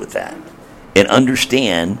tune with that and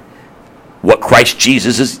understand what Christ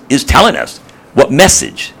Jesus is telling us, what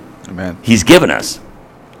message Amen. He's given us.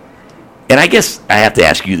 And I guess I have to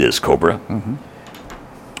ask you this, Cobra. Mm-hmm.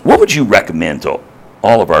 What would you recommend to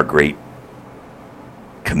all of our great,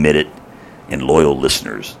 committed, and loyal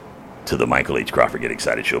listeners to the Michael H. Crawford Get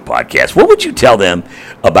Excited Show podcast? What would you tell them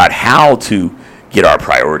about how to get our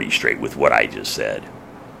priorities straight with what I just said?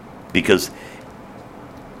 Because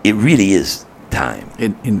it really is time.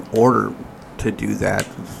 In order to do that,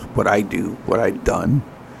 what I've done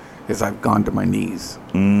is I've gone to my knees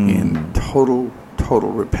in total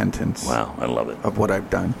repentance. Wow, I love it. Of what I've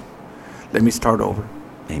done. Let me start over.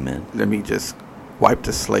 Amen. Let me just wipe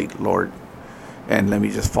the slate, Lord, and let me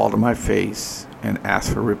just fall to my face and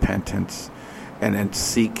ask for repentance, and then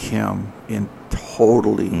seek Him in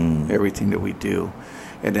totally everything that we do.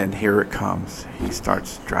 And then here it comes. He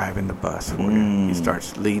starts driving the bus for you. He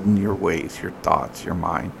starts leading your ways, your thoughts, your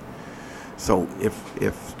mind. So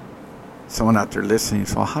if someone out there listening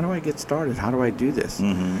says, well, how do I get started? How do I do this?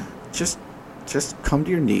 Just come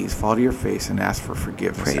to your knees, fall to your face, and ask for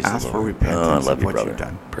forgiveness. Praise ask the for Lord. repentance I love of you, what brother. you've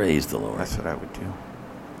done. Praise the Lord. That's what I would do.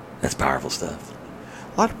 That's powerful stuff.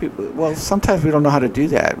 A lot of people, well, sometimes we don't know how to do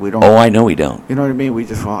that. We don't. Oh, I know we don't. You know what I mean? We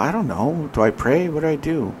just, well, I don't know. Do I pray? What do I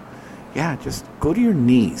do? Yeah, just go to your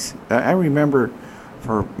knees. I remember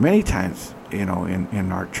for many times, you know,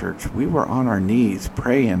 in our church, we were on our knees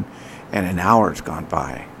praying, and an hour's gone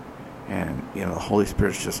by. And, you know, the Holy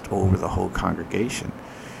Spirit's just over the whole congregation.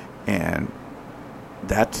 And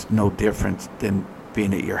that's no different than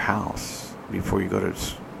being at your house before you go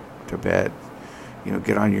to bed. You know,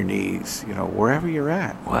 get on your knees, you know, wherever you're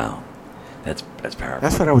at. Wow. That's powerful.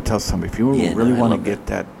 That's what I would tell somebody. If you really want to get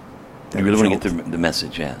that you really want to get the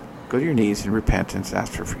message, yeah. Go to your knees in repentance,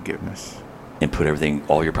 ask for forgiveness. And put everything,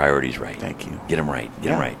 all your priorities right. Thank you. Get them right.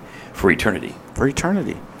 Get them right. For eternity. For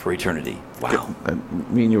eternity. For eternity. Wow.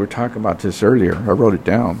 Me and you were talking about this earlier. I wrote it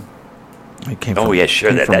down. It came from,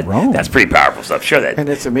 sure. Rome. That's pretty powerful stuff. Sure that. And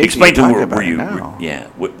it's amazing. Explain to where where you, now.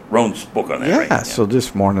 what Rome spoke on that, right? Yeah, so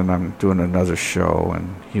this morning I'm doing another show,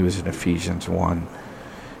 and he was in Ephesians 1.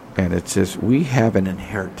 And it says, we have an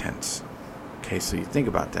inheritance. Okay, so you think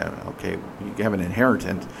about that. Okay, you have an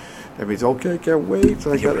inheritance. That means, okay, I can't wait.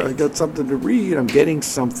 So I got something to read. I'm getting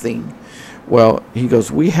something. Well, he goes,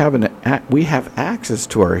 we have access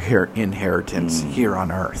to our inheritance here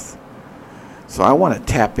on earth. So I want to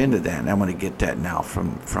tap into that, and I want to get that now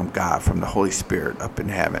from God, from the Holy Spirit up in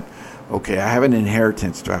heaven. Okay, I have an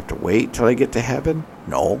inheritance. Do I have to wait till I get to heaven?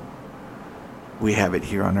 No. We have it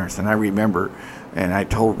here on earth. And I remember, and I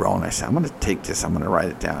told Ron, I said, I'm going to take this. I'm going to write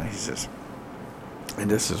it down. He says, and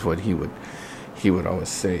this is what he would always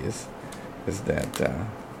say is that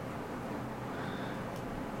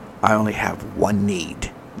I only have one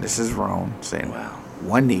need. This is Ron saying, wow,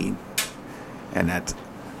 one need, and that's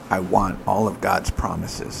I want all of God's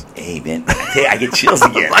promises. Amen. Hey, I get chills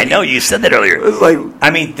again. I know you said that earlier. It's like,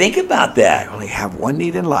 I mean, think about that. I only have one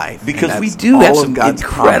need in life, because we do have some God's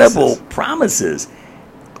incredible promises,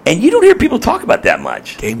 and you don't hear people talk about that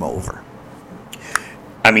much. Game over.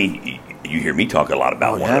 I mean, you hear me talk a lot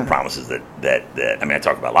about one of the promises that I mean, I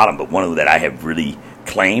talk about a lot of them, but one of them that I have really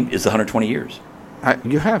claimed is the 120 years.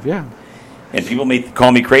 You have, yeah. And people may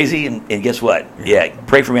call me crazy, and guess what? Yeah,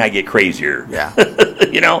 pray for me, I get crazier. Yeah.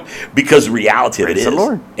 You know, because the reality of it is. Praise the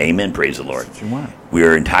Lord. Amen, praise the Lord. That's what you want. We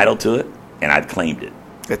are entitled to it, and I've claimed it.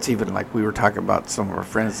 It's even like we were talking about some of our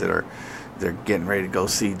friends they're getting ready to go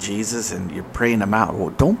see Jesus, and you're praying them out. Well,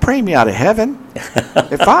 don't pray me out of heaven.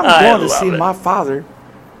 If I'm going to see my Father,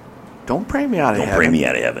 don't pray me out of heaven. Don't pray me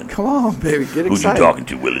out of heaven. Come on, baby, get excited. Who's you talking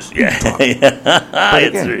to, Willis? Yeah.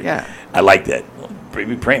 I like that.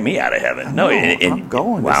 Pray me out of heaven. I'm going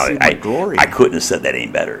to see my glory. I couldn't have said that any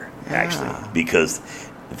better, actually, because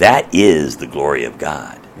that is the glory of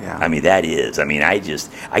God. Yeah. I mean, that is. I mean, I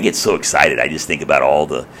get so excited. I just think about all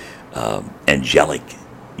the angelic,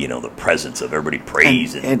 the presence of everybody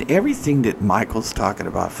praising. And everything that Michael's talking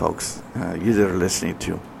about, folks, you that are listening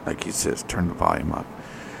to, like he says, turn the volume up.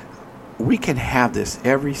 We can have this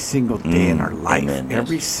every single day in our life. Amen,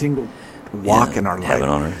 every single walk in our life. Heaven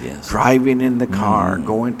on earth, yes. Driving in the car,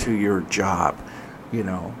 going to your job,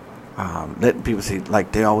 letting people say,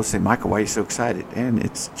 like they always say, Michael, why are you so excited? And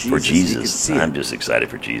it's Jesus. For Jesus. I'm just excited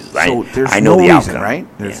for Jesus. So I know the reason, outcome.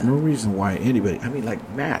 Right? There's no reason why anybody, like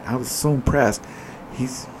Matt, I was so impressed.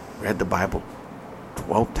 He's read the Bible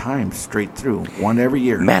 12 times straight through, one every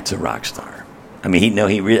year. Matt's a rock star. I'm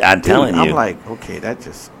telling you. I'm like, okay,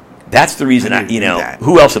 that's the reason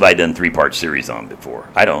who else have I done 3-part series on before?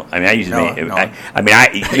 I don't. I usually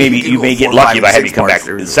maybe you may get lucky if I have you come back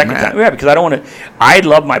the second time. Yeah, because I don't want to. I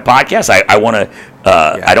love my podcast. I want to.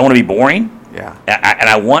 I don't want to be boring. Yeah. And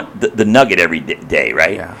I want the nugget every day,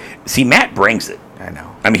 right? Yeah. See, Matt brings it. I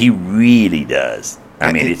know. He really does.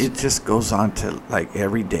 It just goes on to like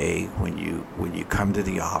every day when you come to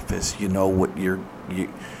the office, what you're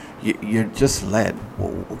just led.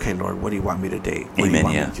 Well, okay, Lord, what do you want me today? What do you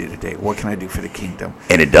want me to do today? What can I do for the kingdom?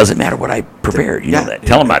 And it doesn't matter what I prepared. You know that.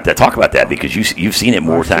 Tell them about that. Talk about that because you've seen it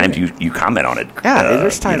more times. You comment on it. Yeah,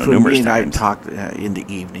 there's times when me and I talk in the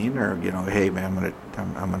evening, or hey man,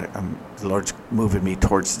 the Lord's moving me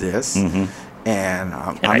towards this, and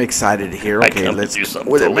I'm excited to hear. Okay, let's do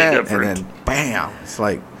something totally different. And then bam, it's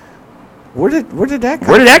like. Where did that come?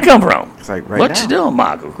 Where did that come from? It's like right what now. You doing,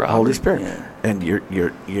 Michael Crawford? Holy Spirit, and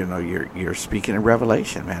you're speaking in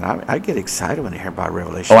Revelation, man. I get excited when I hear about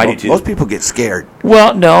Revelation. Oh, I do too. Most people get scared.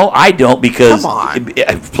 Well, no, I don't because. Come on,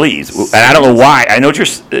 please, and I don't know why. I know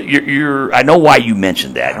you're. I know why you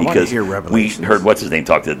mentioned that because we heard what's his name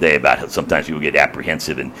talk today about how sometimes people get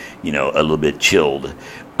apprehensive and a little bit chilled.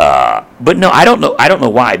 But no, I don't know. I don't know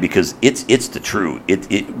why because it's the truth.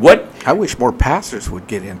 I wish more pastors would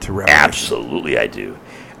get into Revelation. Absolutely, I do.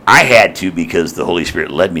 I had to because the Holy Spirit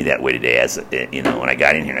led me that way today. As when I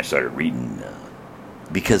got in here and I started reading,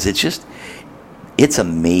 because it's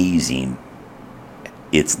amazing.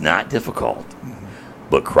 It's not difficult,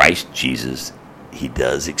 but Christ Jesus, He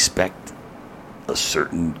does expect a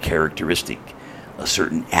certain characteristic, a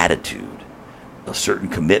certain attitude, a certain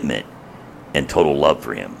commitment, and total love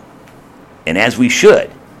for Him, and as we should.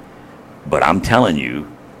 But I'm telling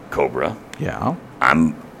you, Cobra. Yeah.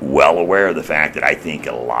 I'm well aware of the fact that I think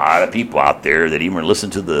a lot of people out there that even listen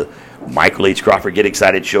to the Michael H. Crawford Get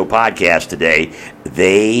Excited Show podcast today,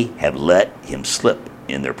 they have let Him slip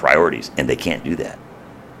in their priorities, and they can't do that.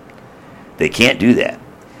 They can't do that.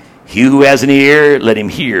 He who has an ear, let him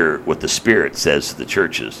hear what the Spirit says to the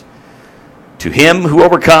churches. To him who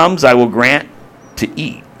overcomes, I will grant to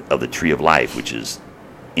eat of the tree of life, which is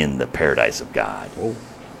in the paradise of God. Whoa.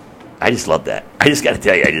 I just love that. I just got to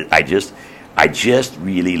tell you, I just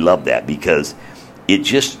really love that because it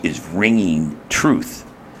just is ringing truth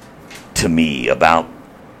to me about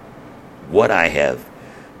what I have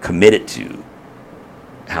committed to,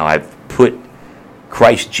 how I've put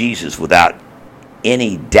Christ Jesus without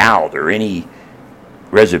any doubt or any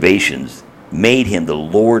reservations, made Him the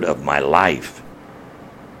Lord of my life,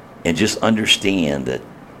 and just understand that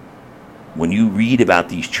when you read about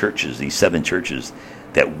these churches, these 7 churches,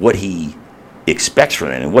 that what He expects from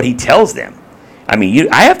them and what He tells them.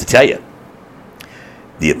 I have to tell you,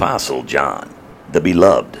 the Apostle John, the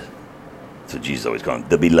beloved, so Jesus always called him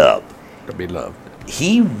the beloved. The beloved.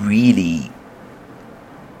 He really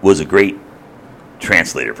was a great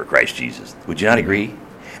translator for Christ Jesus. Would you not agree?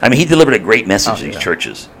 He delivered a great message to these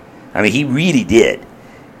churches. He really did.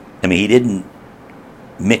 He didn't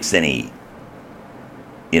mix any.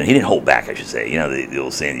 He didn't hold back, I should say. The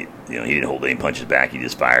old saying, he didn't hold any punches back, he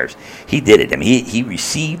just fires. He did it. He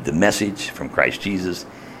received the message from Christ Jesus,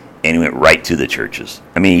 and he went right to the churches.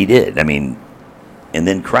 He did. And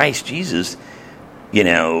then Christ Jesus,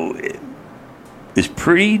 is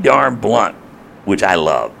pretty darn blunt, which I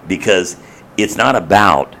love, because it's not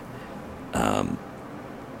about,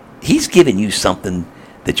 He's given you something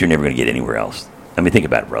that you're never going to get anywhere else. Think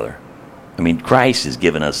about it, brother. Christ has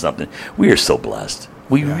given us something. We are so blessed.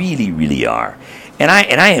 We really, really are. And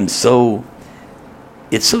I am so,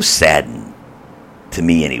 it's so saddened to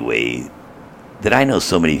me anyway, that I know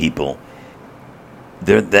so many people,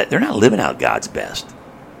 they're not living out God's best.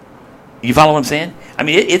 You follow what I'm saying?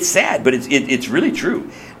 It's sad, but it's really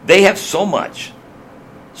true. They have so much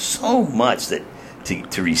that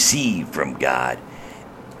to receive from God,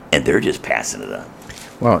 and they're just passing it up.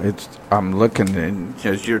 Well, I'm looking, and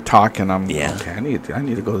as you're talking, okay, I need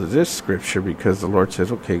to go to this scripture because the Lord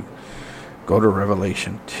says, okay, go to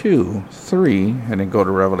Revelation 2:3, and then go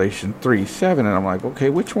to Revelation 3:7, and I'm like,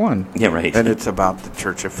 okay, which one? Yeah, right. And it's about the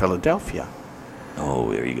Church of Philadelphia.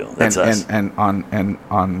 Oh, there you go. That's us. And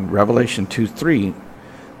on Revelation 2:3,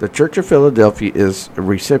 the Church of Philadelphia is a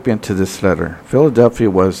recipient to this letter.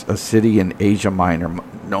 Philadelphia was a city in Asia Minor,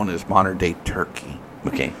 known as modern-day Turkey.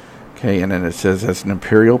 Okay. Okay, and then it says, as an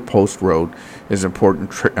imperial post road is important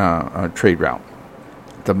trade route.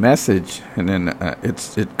 The message, and then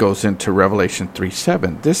it goes into Revelation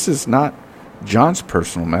 3:7. This is not John's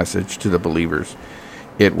personal message to the believers.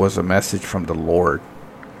 It was a message from the Lord,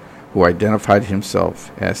 who identified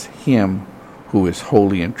himself as him who is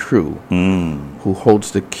holy and true, who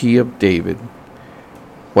holds the key of David.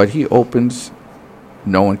 What he opens,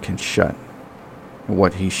 no one can shut. And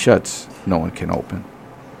what he shuts, no one can open.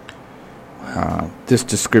 This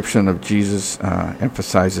description of Jesus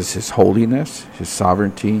emphasizes his holiness, his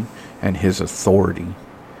sovereignty, and his authority.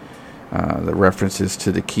 The references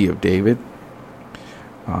to the key of David.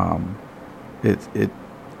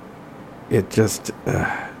 It just,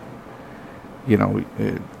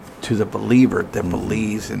 to the believer that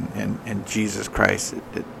believes in Jesus Christ,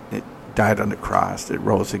 it died on the cross, it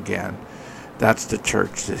rose again. That's the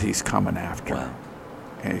church that he's coming after. Wow.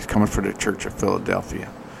 And he's coming for the church of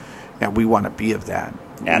Philadelphia. And we want to be of that.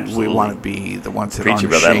 Absolutely. We want to be the ones that Preacher, aren't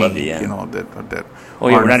brother, I ashamed. love you, yeah. That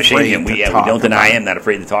we're not ashamed of him. afraid We to talk don't deny about him, not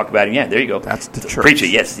afraid to talk about him. Yeah, there you go. That's the church. Preacher,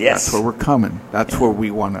 yes. That's where we're coming. That's where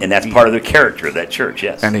we want to And that's be. part of the character of that church,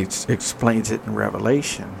 yes. And he explains it in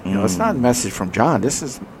Revelation. It's not a message from John. This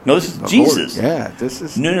is the Lord. Jesus. Yeah, this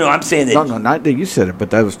is. No, I'm saying that. No, not that you said it,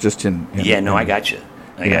 but that was just in. I got you.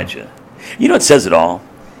 I got you. You know, it says it all.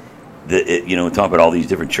 We talk about all these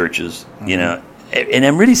different churches, and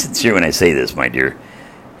I'm really sincere when I say this, my dear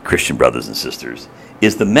Christian brothers and sisters,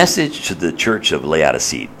 is the message to the church of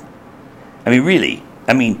Laodicea. I mean, really.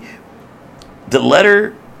 I mean, the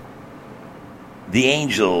letter the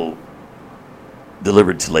angel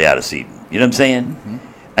delivered to Laodicea. You know what I'm saying? Mm-hmm.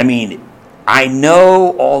 I mean, I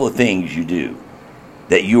know all the things you do,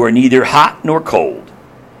 that you are neither hot nor cold.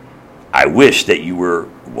 I wish that you were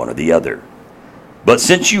one or the other. But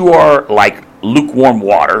since you are like lukewarm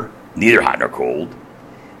water, neither hot nor cold,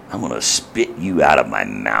 I'm going to spit you out of my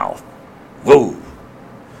mouth. Whoa.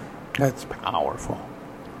 That's powerful.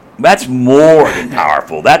 That's more than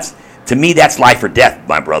powerful. To me, that's life or death,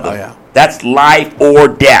 my brother. Oh, yeah. That's life or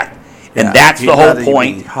death. And that's the whole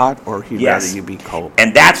point. He'd rather you be hot or he'd rather you be cold.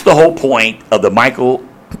 And that's the whole point of the Michael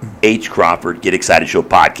H. Crawford Get Excited Show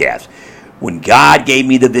podcast. When God gave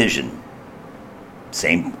me the vision,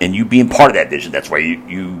 and you being part of that vision, that's why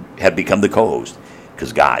you have become the co-host,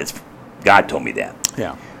 because God told me that.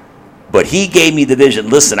 Yeah. But he gave me the vision.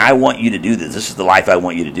 Listen, I want you to do this. This is the life I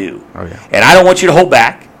want you to do. Oh, yeah. And I don't want you to hold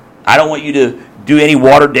back. I don't want you to do any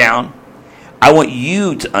watered down. I want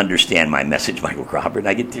you to understand my message, Michael Crawford. And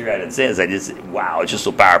I get teary-eyed and says, wow, it's just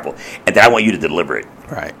so powerful. And then I want you to deliver it.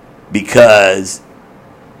 Right. Because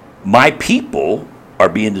my people are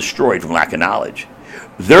being destroyed from lack of knowledge.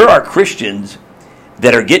 There are Christians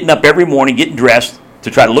that are getting up every morning, getting dressed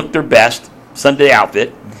to try to look their best, Sunday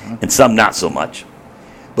outfit, and some not so much.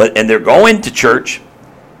 And they're going to church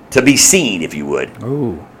to be seen, if you would.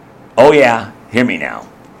 Ooh. Oh, yeah. Hear me now.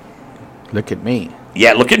 Look at me.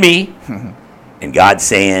 Yeah, look at me. And God's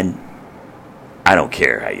saying, I don't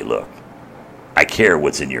care how you look. I care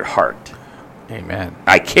what's in your heart. Amen.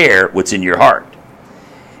 I care what's in your heart.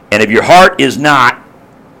 And if your heart is not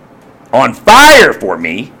on fire for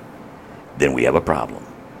me, then we have a problem.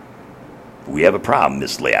 We have a problem,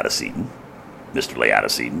 Miss Laodicean, Mr.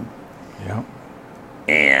 Laodicean. Yeah.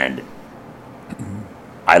 And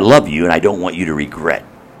I love you, and I don't want you to regret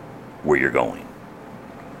where you're going.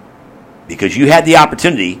 Because you had the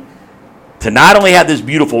opportunity to not only have this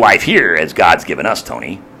beautiful life here, as God's given us,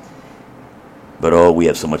 Tony, but we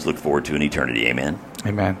have so much to look forward to in eternity. Amen?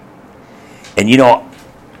 Amen. And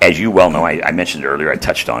as you well know, I mentioned it earlier, I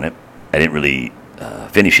touched on it. I didn't really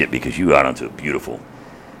finish it because you got onto a beautiful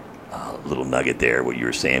little nugget there, what you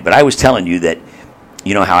were saying. But I was telling you that,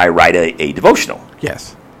 how I write a devotional.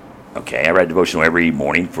 Yes. Okay, I write a devotional every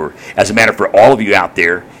morning for all of you out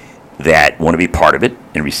there that want to be part of it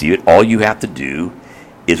and receive it. All you have to do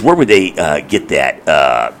is, where would they get that?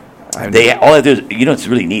 All it is, it's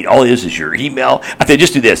really neat. All it is your email. I think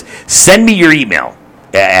just do this. Send me your email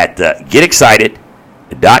at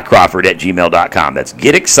getexcited.crawford@gmail.com. That's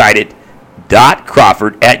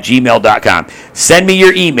getexcited.crawford@gmail.com. Send me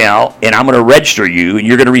your email, and I'm going to register you, and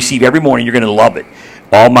you're going to receive every morning. You're going to love it.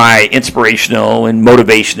 All my inspirational and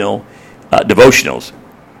motivational devotionals,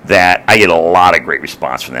 that I get a lot of great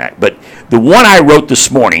response from that. But the one I wrote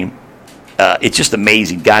this morning, it's just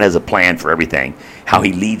amazing. God has a plan for everything, how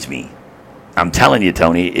he leads me. I'm telling you,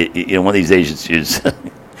 Tony, one of these days it's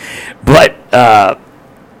but I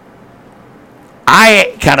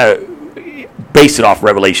kind of based it off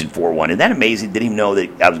Revelation 4:1. Isn't that amazing? Didn't even know that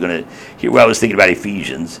I was going to hear what I was thinking about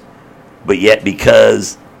Ephesians. But yet,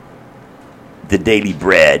 because the daily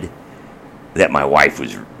bread that my wife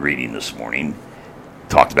was reading this morning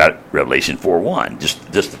talked about Revelation 4:1,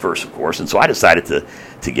 just the verse, of course. And so I decided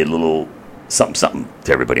to get a little something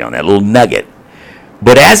to everybody on that, a little nugget.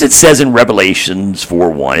 But as it says in Revelations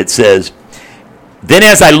 4:1, it says, "Then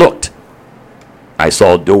as I looked, I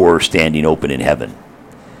saw a door standing open in heaven.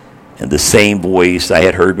 And the same voice I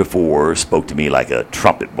had heard before spoke to me like a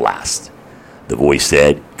trumpet blast. The voice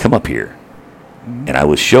said, 'Come up here, and I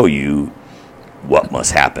will show you what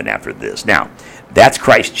must happen after this.'" Now, that's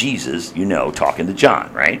Christ Jesus, talking to John,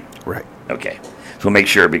 right? Right. Okay. So we'll make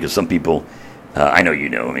sure, because some people, I know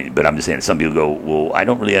but I'm just saying, some people go, "Well, I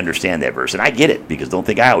don't really understand that verse." And I get it, because don't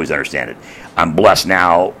think I always understand it. I'm blessed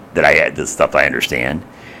now that I had this stuff I understand.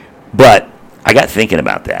 But I got thinking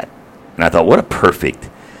about that, and I thought, what a perfect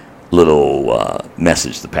little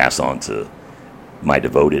message to pass on to my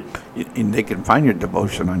devoted. And they can find your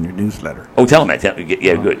devotion on your newsletter. Oh, tell them that.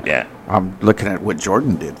 Yeah, good. Yeah. I'm looking at what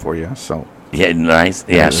Jordan did for you, so. Yeah, nice.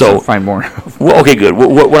 Yeah, so find more. Well, okay, good.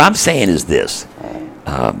 What I'm saying is this: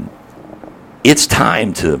 it's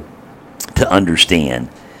time to understand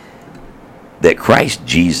that Christ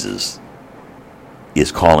Jesus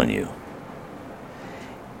is calling you.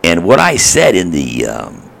 And what I said in the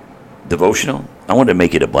devotional, I wanted to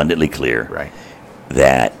make it abundantly clear, right,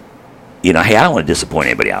 that hey, I don't want to disappoint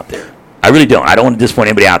anybody out there. I really don't. I don't want to disappoint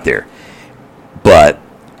anybody out there. But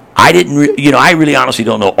I didn't, I really honestly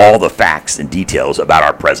don't know all the facts and details about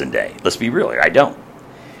our present day. Let's be real here. I don't.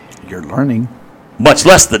 You're learning. Much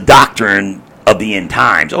less the doctrine of the end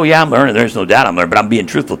times. Oh, yeah, I'm learning. There's no doubt I'm learning. But I'm being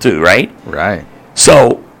truthful too, right? Right.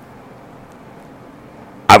 So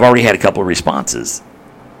I've already had a couple of responses.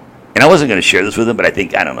 And I wasn't going to share this with them, but I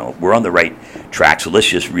think, I don't know, we're on the right track. So let's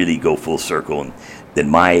just really go full circle. And then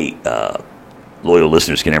my loyal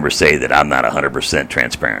listeners can never say that I'm not 100%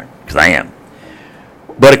 transparent, because I am.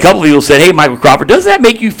 But a couple of people said, "Hey, Michael Crawford, does that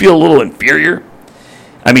make you feel a little inferior?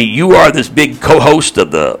 I mean, you are this big co-host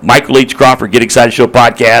of the Michael H. Crawford Get Excited Show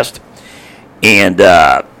podcast. And,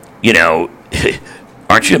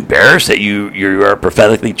 aren't you embarrassed that you are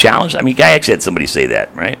prophetically challenged?" I mean, I actually had somebody say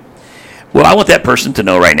that, right? Well, I want that person to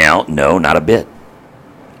know right now, no, not a bit.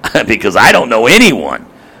 Because I don't know anyone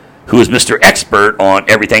who is Mr. Expert on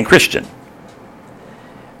everything Christian.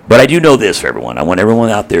 But I do know this for everyone. I want everyone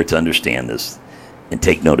out there to understand this and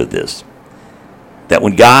take note of this. That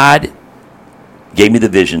when God gave me the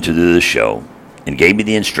vision to do this show and gave me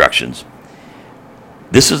the instructions,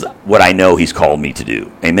 this is what I know He's called me to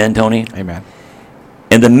do. Amen, Tony? Amen.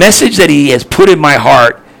 And the message that He has put in my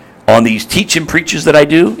heart on these teaching preachers that I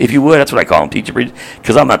do, if you would, that's what I call them, teaching preachers,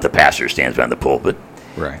 because I'm not the pastor who stands behind the pulpit.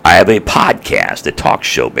 Right. I have a podcast, a talk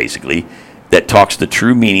show, basically, that talks the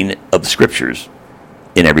true meaning of the Scriptures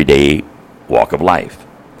in everyday walk of life.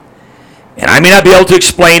 And I may not be able to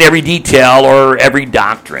explain every detail or every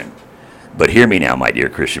doctrine, but hear me now, my dear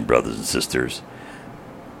Christian brothers and sisters.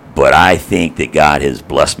 But I think that God has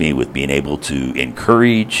blessed me with being able to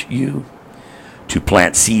encourage you, to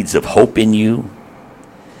plant seeds of hope in you,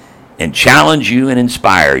 and challenge you and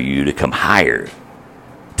inspire you to come higher,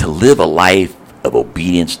 to live a life of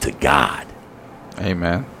obedience to God.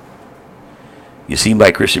 Amen. You see, my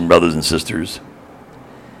Christian brothers and sisters,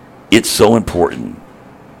 it's so important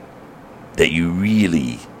that you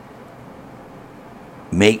really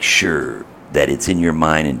make sure that it's in your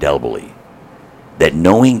mind indelibly, that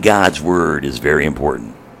knowing God's Word is very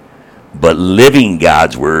important, but living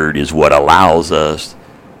God's Word is what allows us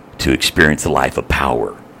to experience the life of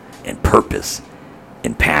power and purpose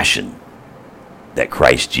and passion that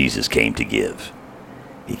Christ Jesus came to give.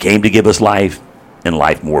 He came to give us life, and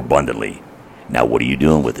life more abundantly. Now, what are you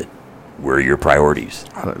doing with it? Where are your priorities?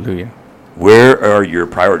 Hallelujah. Where are your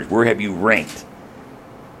priorities? Where have you ranked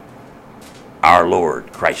our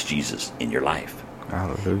Lord, Christ Jesus, in your life?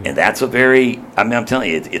 Hallelujah. And that's I'm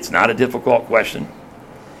telling you, it's not a difficult question.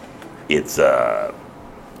 It's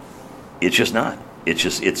just not.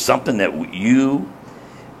 It's something that you,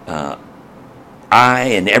 I,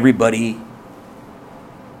 and everybody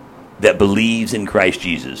that believes in Christ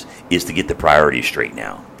Jesus is to get the priorities straight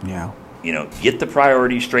now. Yeah. Get the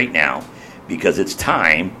priorities straight now, because it's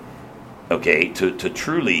time, okay, to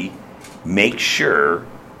truly make sure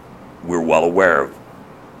we're well aware of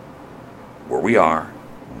where we are,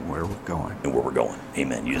 where we're going, and where we're going.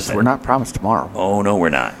 Amen. Because we're not promised tomorrow. Oh, no, we're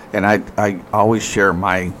not. And I always share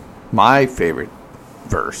my favorite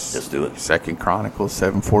verse. Let's do it. 2 Chronicles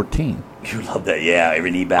 7:14. You love that, yeah.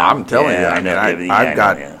 Every knee bow. I'm telling you,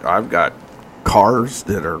 I've got cars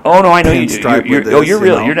that are. Oh no, I know you do. You're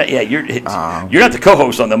real. Know? You're not. Yeah, you're not the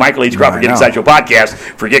co-host on the Michael H. Crawford Get Excited Show podcast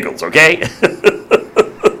for giggles, okay?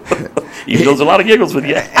 Even though there's a lot of giggles with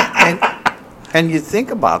you. and you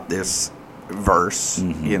think about this, verse,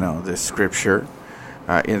 this scripture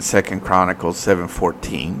in 2 Chronicles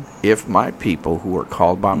 7:14. If my people who are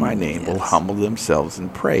called by my name will humble themselves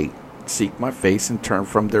and pray, seek my face and turn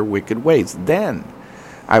from their wicked ways, then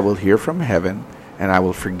I will hear from heaven and I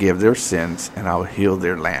will forgive their sins and I will heal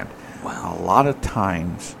their land. Wow. A lot of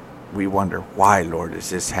times we wonder, why, Lord, is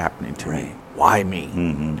this happening to me? Why me?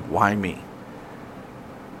 Why me?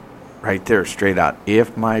 Right there, straight out.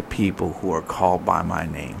 If my people who are called by my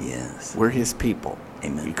name. Yes. We're his people.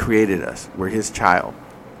 Amen. He created us. We're his child.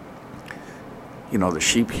 The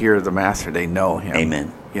sheep hear the master. They know him.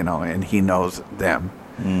 Amen. And he knows them.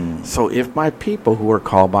 So if my people who are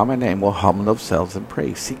called by my name will humble themselves and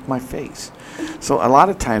pray, seek my face. So a lot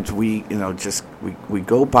of times we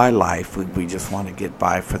go by life. We just want to get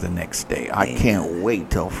by for the next day. I can't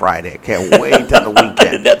wait till Friday. I can't wait till the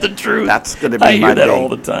weekend. That's the truth. That's going to be I hear my that day. all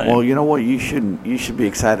the time. Well, you know what? You should be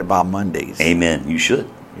excited about Mondays. Amen. You should.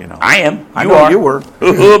 I am. I know you were.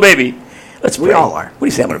 Oh, baby. Let's pray. We all are. What do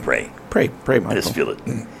you say? I'm going to pray. Pray, Michael. I just feel it.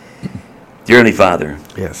 Dear Heavenly Father.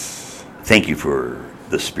 Yes. Thank you for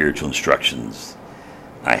the spiritual instructions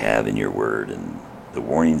I have in your word and the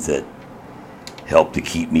warnings that help to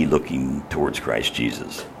keep me looking towards Christ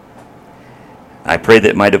Jesus. I pray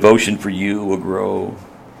that my devotion for you will grow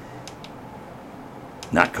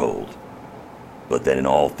not cold, but that in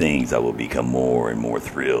all things I will become more and more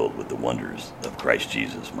thrilled with the wonders of Christ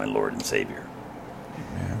Jesus, my Lord and Savior.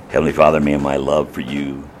 Amen. Heavenly Father, may my love for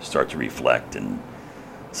you start to reflect in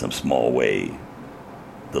some small way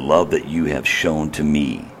the love that you have shown to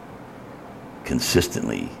me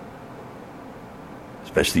consistently,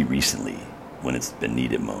 especially recently when it's been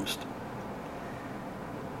needed most.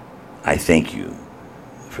 I thank you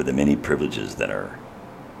for the many privileges that are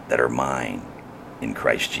mine in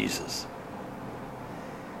Christ Jesus.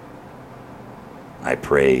 I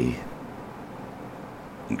pray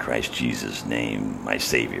in Christ Jesus' name, my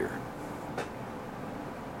Savior.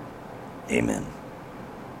 Amen.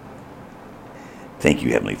 Thank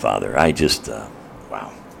you, Heavenly Father. I just had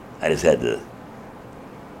to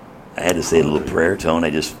say a little prayer, Tone.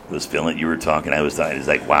 I just was feeling it. You were talking. I was talking. It's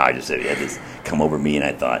like, wow, I just said it had this come over me, and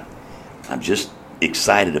I thought, I'm just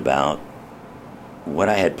excited about what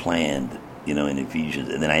I had planned, in Ephesians.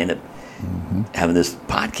 And then I ended up having this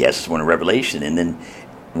podcast this morning, Revelation, and then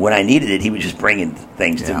when I needed it, he was just bringing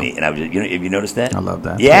things to me. And I was just, have you noticed that? I love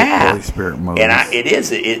that. Yeah. Holy Spirit moves. And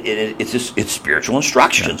it's spiritual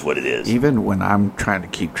instructions, what it is. Even when I'm trying to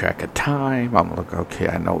keep track of time, I'm like, okay,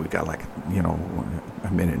 I know we got a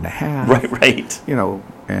minute and a half. Right.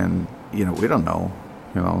 And we don't know,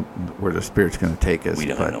 where the Spirit's going to take us. We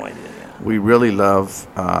don't have no idea. Yeah. We really love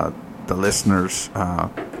the listeners,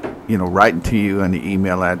 writing to you on the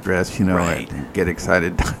email address, at Get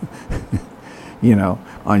Excited.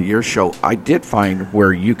 On your show, I did find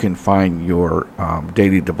where you can find your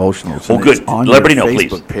daily devotionals. Oh, good. It's on Let your everybody know,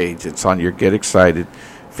 Facebook please. page. It's on your Get Excited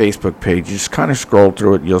Facebook page. You just kind of scroll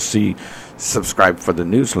through it. You'll see subscribe for the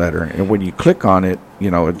newsletter. And when you click on it,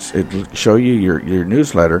 it'll show you your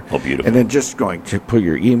newsletter. Oh, beautiful. And then just going to put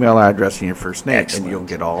your email address and your first name, Excellent. and you'll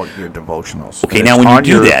get all your devotionals. Okay, and now when you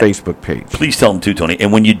do on that, your Facebook page. Please tell them too, Tony.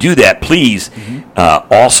 And when you do that, please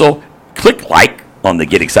also click like on the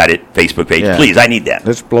Get Excited Facebook page. Yeah. Please, I need that.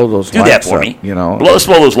 Let's blow those do likes that for up, me. Let's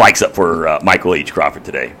blow those likes up for Michael H. Crawford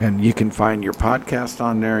today. And you can find your podcast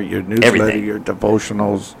on there, your newsletter, everything. Your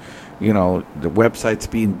devotionals. The website's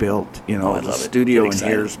being built. The studio in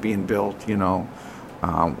here is being built.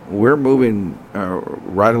 We're moving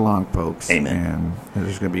right along, folks. Amen. And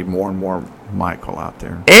there's going to be more and more Michael out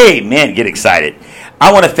there. Amen. Get excited.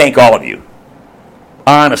 I want to thank all of you.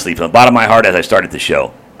 Honestly, from the bottom of my heart as I started the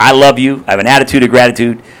show. I love you. I have an attitude of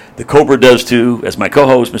gratitude. The Cobra does too. As my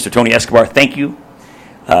co-host, Mr. Tony Escobar, thank you.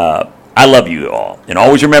 I love you all. And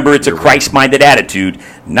always remember, it's a Christ-minded attitude,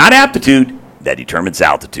 not aptitude, that determines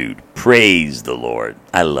altitude. Praise the Lord.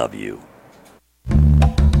 I love you.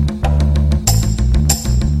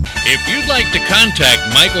 If you'd like to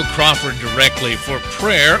contact Michael Crawford directly for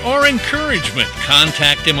prayer or encouragement,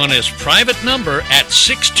 contact him on his private number at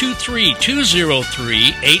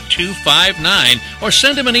 623-203-8259 or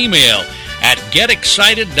send him an email at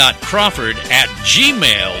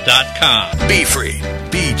getexcited.crawford@gmail.com. Be free,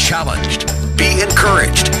 be challenged, be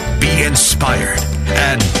encouraged, be inspired,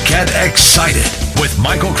 and get excited with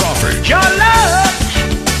Michael Crawford. Your love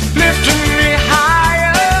lifting me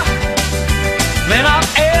higher than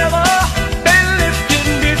I've ever